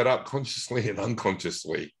pick that up consciously and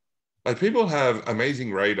unconsciously. Like, people have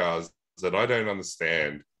amazing radars that I don't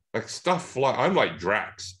understand. Like, stuff like, I'm like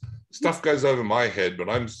Drax. Stuff goes over my head, but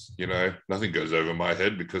I'm, nothing goes over my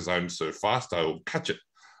head because I'm so fast, I will catch it.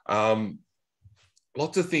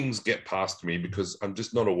 Lots of things get past me because I'm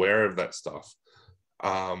just not aware of that stuff.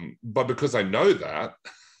 But because I know that,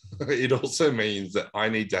 it also means that I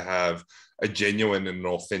need to have a genuine and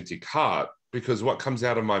authentic heart, because what comes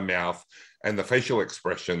out of my mouth and the facial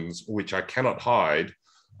expressions, which I cannot hide,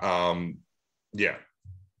 I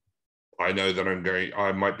know that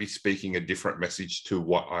I might be speaking a different message to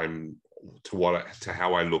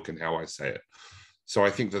how I look and how I say it. So I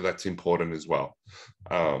think that that's important as well.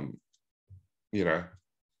 And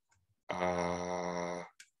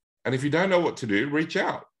if you don't know what to do, reach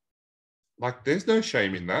out. Like, there's no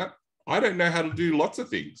shame in that. I don't know how to do lots of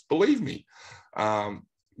things, believe me.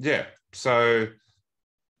 So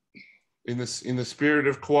in the spirit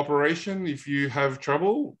of cooperation, if you have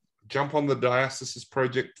trouble, jump on the Diastasis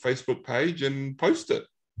Project Facebook page and post it.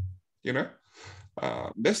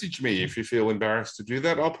 Message me if you feel embarrassed to do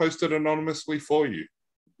that. I'll post it anonymously for you.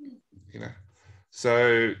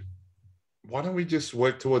 So why don't we just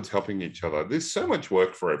work towards helping each other? There's so much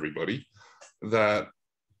work for everybody. that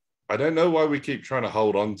I don't know why we keep trying to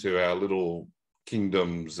hold on to our little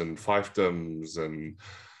kingdoms and fiefdoms and,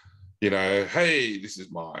 you know, hey, this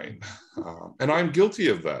is mine. And I'm guilty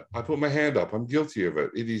of that. I put my hand up. I'm guilty of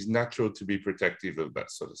it. It is natural to be protective of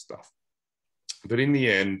that sort of stuff. But in the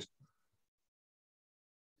end,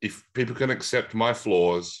 if people can accept my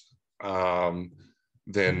flaws,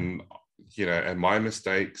 then, you know, and my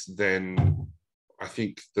mistakes, then I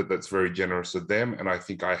think that that's very generous of them. And I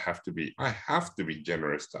think I have to be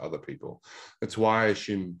generous to other people. That's why I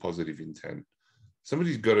assume positive intent.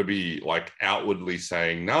 Somebody's got to be like outwardly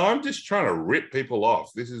saying, no, I'm just trying to rip people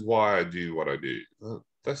off. This is why I do what I do. Well,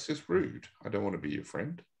 that's just rude. I don't want to be your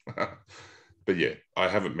friend. But yeah, I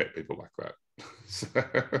haven't met people like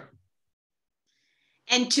that.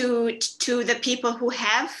 And to the people who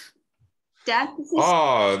have diastasis?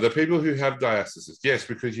 Oh, the people who have diastasis. Yes,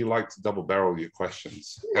 because you like to double barrel your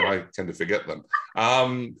questions, and I tend to forget them.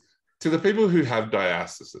 To the people who have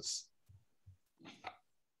diastasis,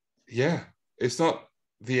 yeah, it's not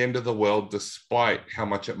the end of the world, despite how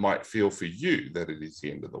much it might feel for you that it is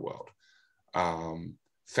the end of the world.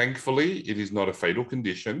 Thankfully, it is not a fatal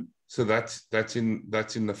condition. So that's in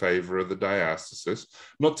the favor of the diastasis,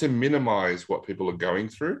 not to minimize what people are going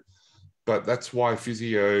through, but that's why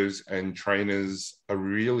physios and trainers are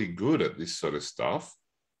really good at this sort of stuff,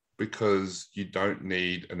 because you don't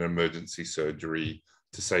need an emergency surgery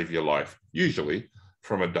to save your life, usually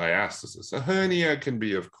from a diastasis. A hernia can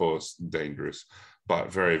be, of course, dangerous,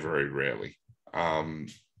 but very, very rarely.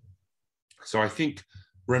 So I think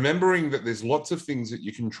remembering that there's lots of things that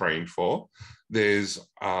you can train for. There's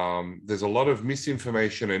a lot of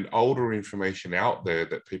misinformation and older information out there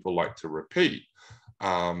that people like to repeat.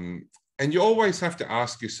 And you always have to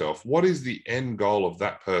ask yourself, what is the end goal of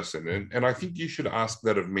that person? And I think you should ask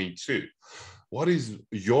that of me too. What is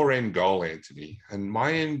your end goal, Antony? And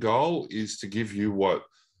my end goal is to give you what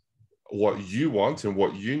you want and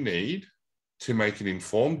what you need to make an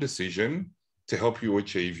informed decision to help you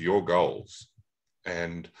achieve your goals.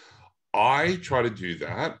 And I try to do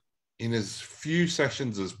that in as few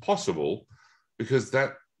sessions as possible, because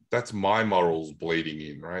that's my morals bleeding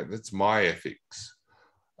in, right? That's my ethics.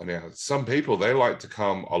 And now some people, they like to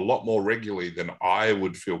come a lot more regularly than I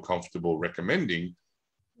would feel comfortable recommending,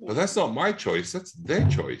 but that's not my choice. That's their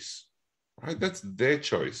choice, right? That's their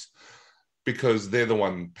choice, because they're the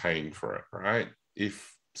one paying for it, right?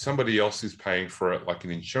 If somebody else is paying for it, like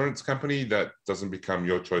an insurance company, that doesn't become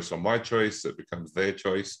your choice or my choice. It becomes their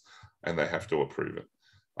choice, and they have to approve it.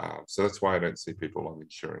 So that's why I don't see people on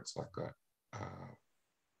insurance like that.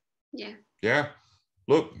 Yeah.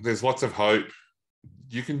 Look, there's lots of hope.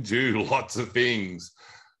 You can do lots of things.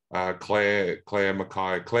 Claire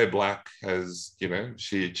Black has, you know,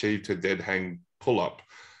 she achieved her dead hang pull-up.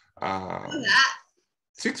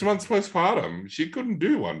 6 months postpartum. She couldn't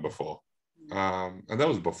do one before. And that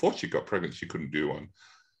was before she got pregnant. She couldn't do one.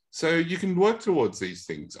 So you can work towards these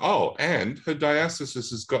things. Oh, and her diastasis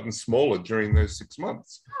has gotten smaller during those 6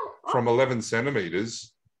 months. From 11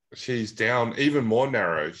 centimeters, she's down even more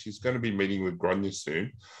narrow. She's going to be meeting with Grania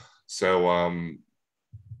soon. So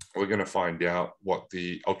we're going to find out what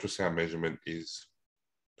the ultrasound measurement is.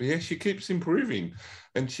 But yeah, she keeps improving.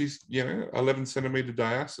 And she's, you know, 11 centimeter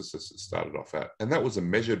diastasis it started off at. And that was a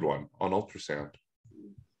measured one on ultrasound.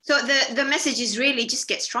 So the message is really just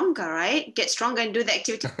get stronger, right? Get stronger and do the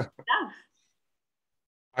activity.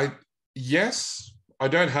 Yes, I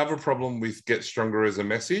don't have a problem with get stronger as a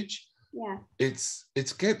message. Yeah. It's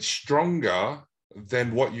get stronger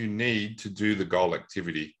than what you need to do the goal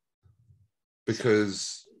activity,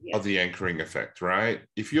 because of the anchoring effect, right?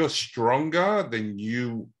 If you're stronger than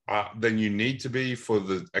you need to be for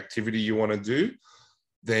the activity you want to do,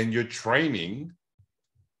 then you're training.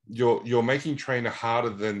 You're making training harder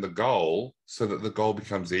than the goal, so that the goal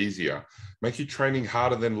becomes easier. Make your training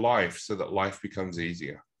harder than life, so that life becomes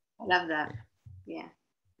easier. I love that. Yeah,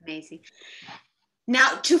 amazing.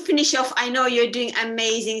 Now, to finish off, I know you're doing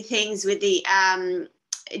amazing things with the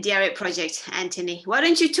DRA project, Antony. Why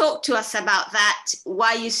don't you talk to us about that,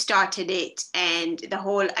 why you started it, and the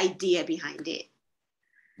whole idea behind it?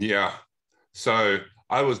 Yeah. So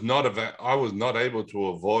I was not able to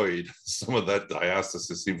avoid some of that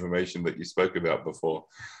diastasis information that you spoke about before.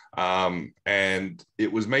 And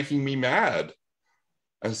it was making me mad.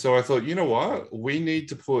 And so I thought, you know what? We need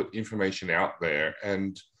to put information out there.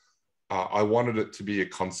 And I wanted it to be a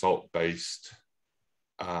consult-based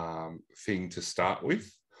thing to start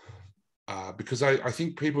with, because I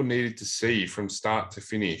think people needed to see from start to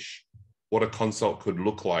finish what a consult could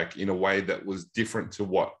look like in a way that was different to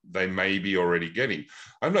what they may be already getting.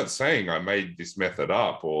 I'm not saying I made this method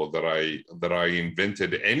up or that I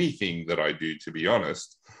invented anything that I do, to be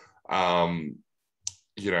honest.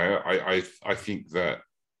 You know, I think that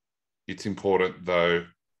it's important, though,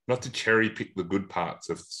 not to cherry pick the good parts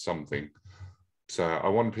of something. So I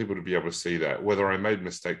want people to be able to see that, whether I made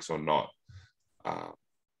mistakes or not,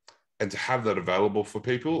 and to have that available for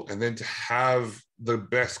people, and then to have the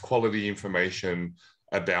best quality information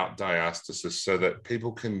about diastasis so that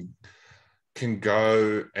people can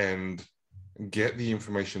go and get the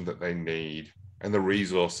information that they need and the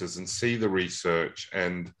resources and see the research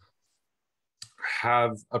and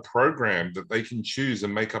have a program that they can choose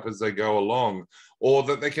and make up as they go along, or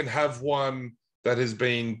that they can have one that has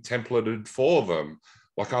been templated for them.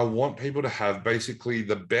 Like, I want people to have basically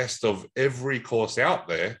the best of every course out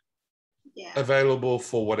there, yeah, available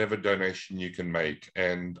for whatever donation you can make.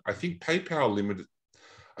 And I think PayPal limited,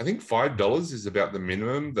 I think $5 is about the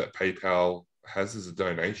minimum that PayPal has as a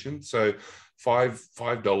donation. So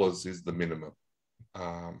 $5 is the minimum.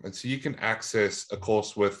 And so you can access a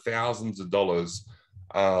course worth thousands of dollars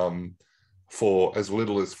for as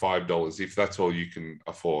little as $5, if that's all you can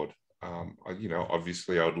afford. You know,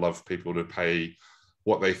 obviously I would love people to pay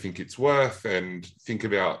what they think it's worth and think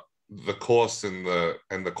about the course and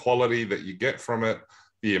the quality that you get from it,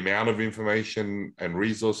 the amount of information and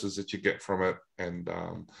resources that you get from it, and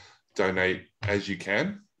donate as you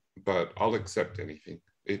can. But I'll accept anything.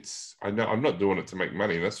 I know I'm not doing it to make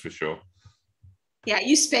money, that's for sure. Yeah,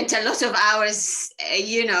 you spent a lot of hours,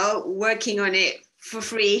 you know, working on it for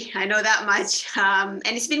free. I know that much. And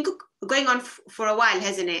it's been going on for a while,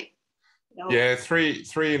 hasn't it? Yeah, three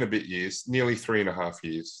and a bit years, nearly 3.5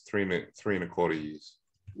 years, three and a quarter years.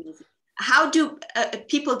 How do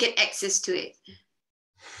people get access to it?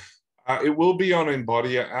 It will be on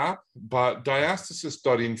Embodia app, but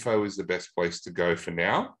diastasis.info is the best place to go for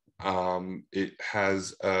now. It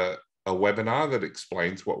has a webinar that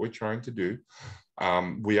explains what we're trying to do.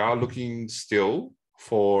 We are looking still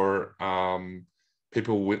for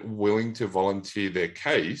people willing to volunteer their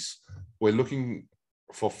case. We're looking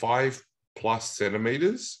for 5+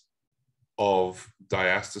 centimeters of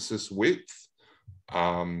diastasis width.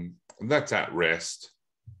 And that's at rest.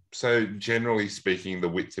 So generally speaking, the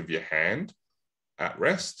width of your hand at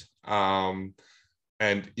rest. And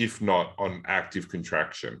if not, on active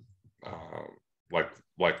contraction.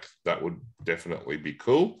 Like that would definitely be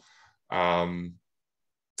cool. And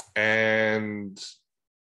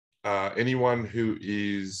anyone who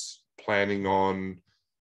is planning on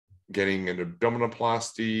getting an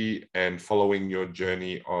abdominoplasty and following your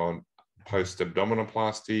journey on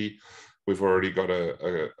post-abdominoplasty, we've already got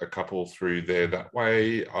a couple through there that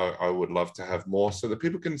way. I would love to have more so that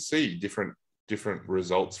people can see different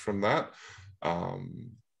results from that.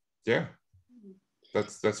 Yeah,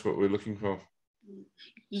 that's what we're looking for.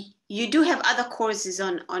 You do have other courses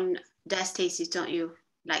on diastasis, don't you?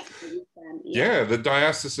 Like, yeah, the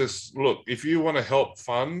diastasis. Look, if you want to help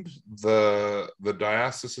fund the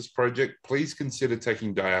diastasis project, please consider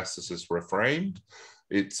taking Diastasis Reframed.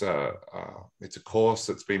 It's a course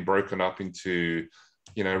that's been broken up into,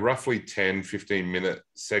 you know, roughly 10-15 minute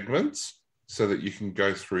segments so that you can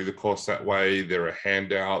go through the course that way. There are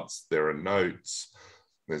handouts, there are notes,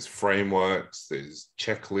 there's frameworks, there's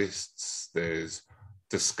checklists, there's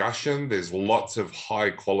discussion. There's lots of high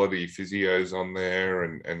quality physios on there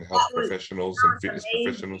and health professionals and fitness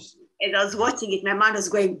professionals. As I was watching it, my mind was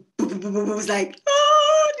going, it was like,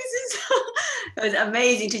 oh, this is, it was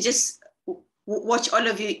amazing to just watch all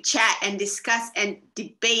of you chat and discuss and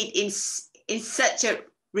debate in such a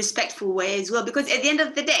respectful way as well. Because at the end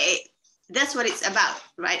of the day, that's what it's about,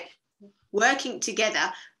 right? Working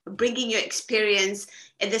together, bringing your experience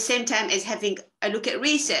at the same time as having a look at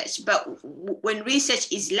research. But when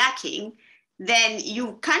research is lacking, then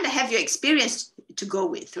you kind of have your experience to go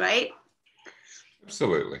with, right?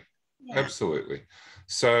 Absolutely. Yeah. Absolutely.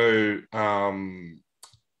 So,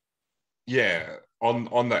 yeah,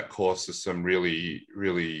 on that course, there's some really,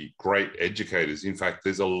 really great educators. In fact,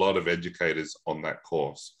 there's a lot of educators on that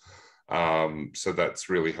course. So that's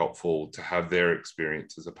really helpful to have their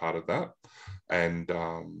experience as a part of that. And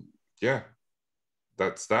yeah,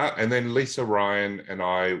 that's that. And then Lisa Ryan and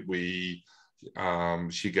I,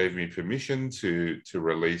 she gave me permission to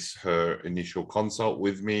release her initial consult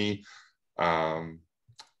with me.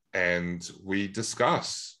 And we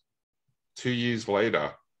discuss 2 years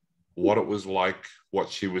later what it was like, what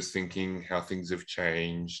she was thinking, how things have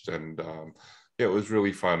changed. And yeah, it was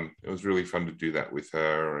really fun. It was really fun to do that with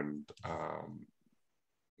her. And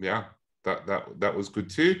yeah, that was good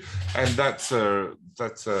too. And that's a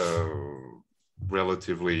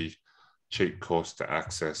relatively cheap course to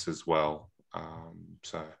access as well.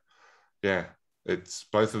 So yeah, it's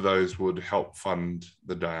both of those would help fund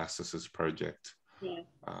the diastasis project. Yeah.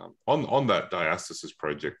 On that diastasis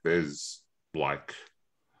project, there's like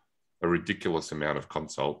a ridiculous amount of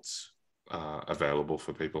consults available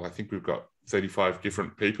for people. I think we've got 35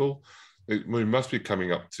 different people. We must be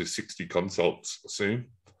coming up to 60 consults soon.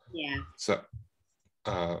 Yeah. So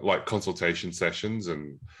like consultation sessions,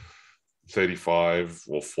 and 35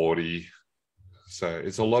 or 40. So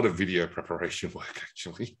it's a lot of video preparation work,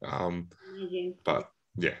 actually. But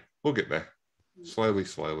yeah, we'll get there. Slowly,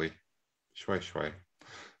 slowly. Shway, shway.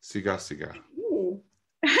 Siga, siga.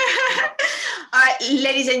 All right,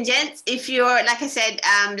 ladies and gents, if you're, like I said,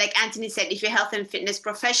 like Antony said, if you're a health and fitness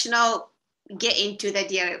professional, get into the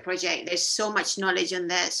DIY project. There's so much knowledge on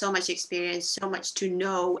there, so much experience, so much to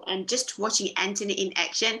know. And just watching Antony in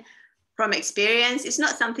action from experience, it's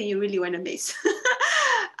not something you really want to miss.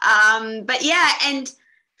 But yeah, and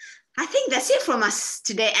I think that's it from us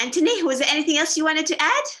today. Antony, was there anything else you wanted to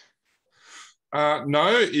add?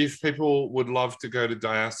 No, if people would love to go to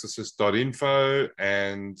diastasis.info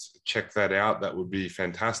and check that out, that would be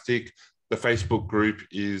fantastic. The Facebook group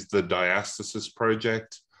is the Diastasis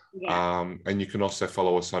Project. Yeah. And you can also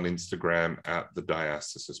follow us on Instagram at the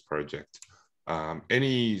Diastasis Project.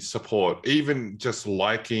 Any support, even just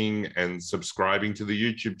liking and subscribing to the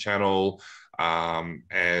YouTube channel,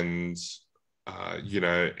 and you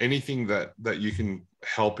know, anything that you can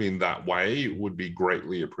help in that way would be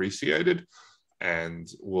greatly appreciated, and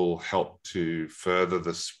will help to further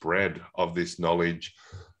the spread of this knowledge.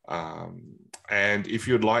 And if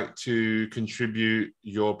you'd like to contribute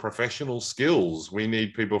your professional skills, we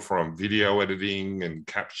need people from video editing and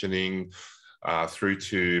captioning through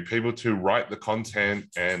to people to write the content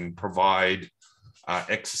and provide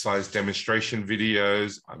exercise demonstration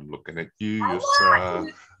videos. I'm looking at you,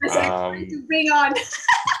 Yusra. To bring on.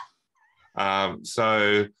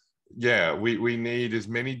 So yeah, we need as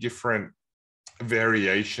many different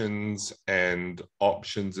variations and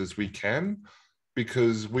options as we can,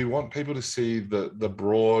 because we want people to see the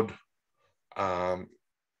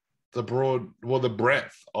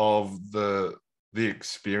breadth of the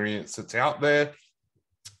experience that's out there,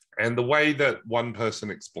 and the way that one person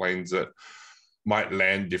explains it might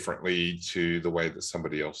land differently to the way that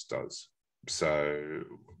somebody else does. So,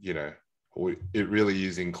 you know, it really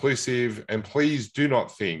is inclusive, and please do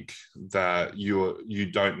not think that you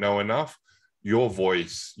don't know enough. Your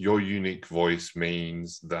voice, your unique voice,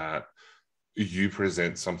 means that you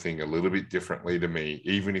present something a little bit differently to me,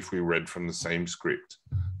 even if we read from the same script.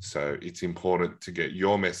 So it's important to get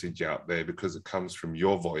your message out there because it comes from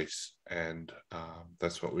your voice, and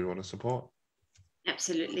that's what we want to support.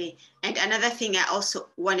 Absolutely. And another thing I also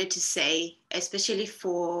wanted to say, especially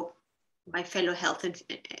for my fellow health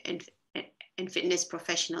and fitness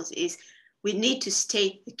professionals, is we need to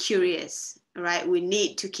stay curious, right? We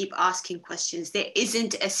need to keep asking questions. There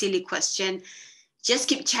isn't a silly question. Just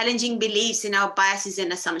keep challenging beliefs in our biases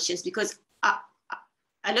and assumptions, because a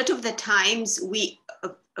lot of the times we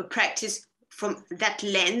practice from that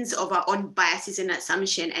lens of our own biases and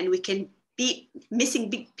assumption, and we can be missing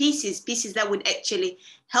big pieces that would actually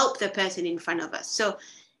help the person in front of us. So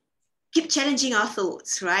keep challenging our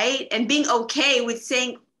thoughts, right? And being okay with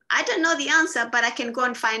saying, I don't know the answer, but I can go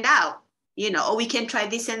and find out, you know, or we can try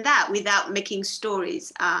this and that without making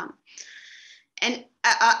stories. And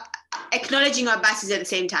acknowledging our biases at the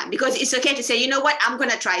same time, because it's okay to say, you know what, I'm going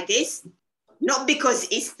to try this, not because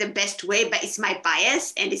it's the best way, but it's my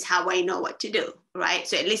bias and it's how I know what to do, right?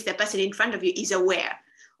 So at least the person in front of you is aware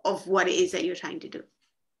of what it is that you're trying to do,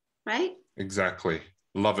 right? Exactly.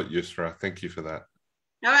 Love it, Yusra. Thank you for that.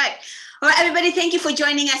 All right, everybody, thank you for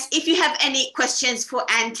joining us. If you have any questions for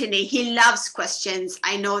Antony, he loves questions.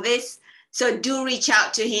 I know this. So do reach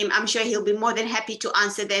out to him. I'm sure he'll be more than happy to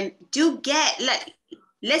answer them.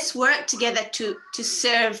 Let's work together to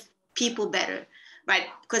serve people better, right?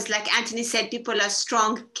 Because like Antony said, people are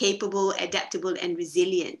strong, capable, adaptable, and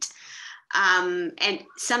resilient. And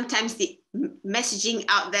sometimes the messaging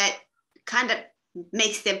out there kind of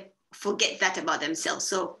makes them forget that about themselves.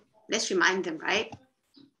 So let's remind them, right?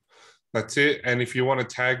 That's it. And if you want to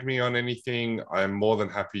tag me on anything, I'm more than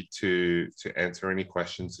happy to answer any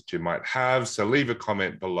questions that you might have. So leave a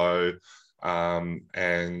comment below,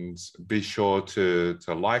 and be sure to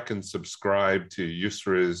like and subscribe to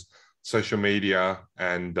Yusra's social media.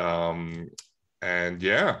 And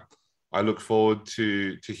yeah, I look forward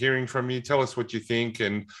to hearing from you. Tell us what you think.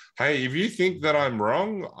 And hey, if you think that I'm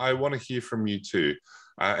wrong, I want to hear from you too.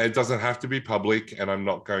 It doesn't have to be public, and I'm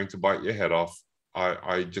not going to bite your head off.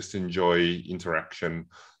 I just enjoy interaction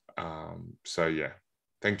So yeah,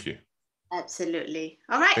 thank you. Absolutely.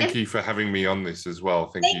 All right. Thank you for having me on this as well.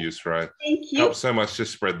 Thank you, Yusra. Thank you. Helps so much to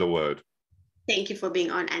spread the word. Thank you for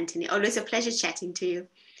being on, Antony. Always a pleasure chatting to you.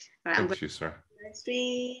 All right, Thanks, Yusra.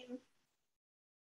 stream.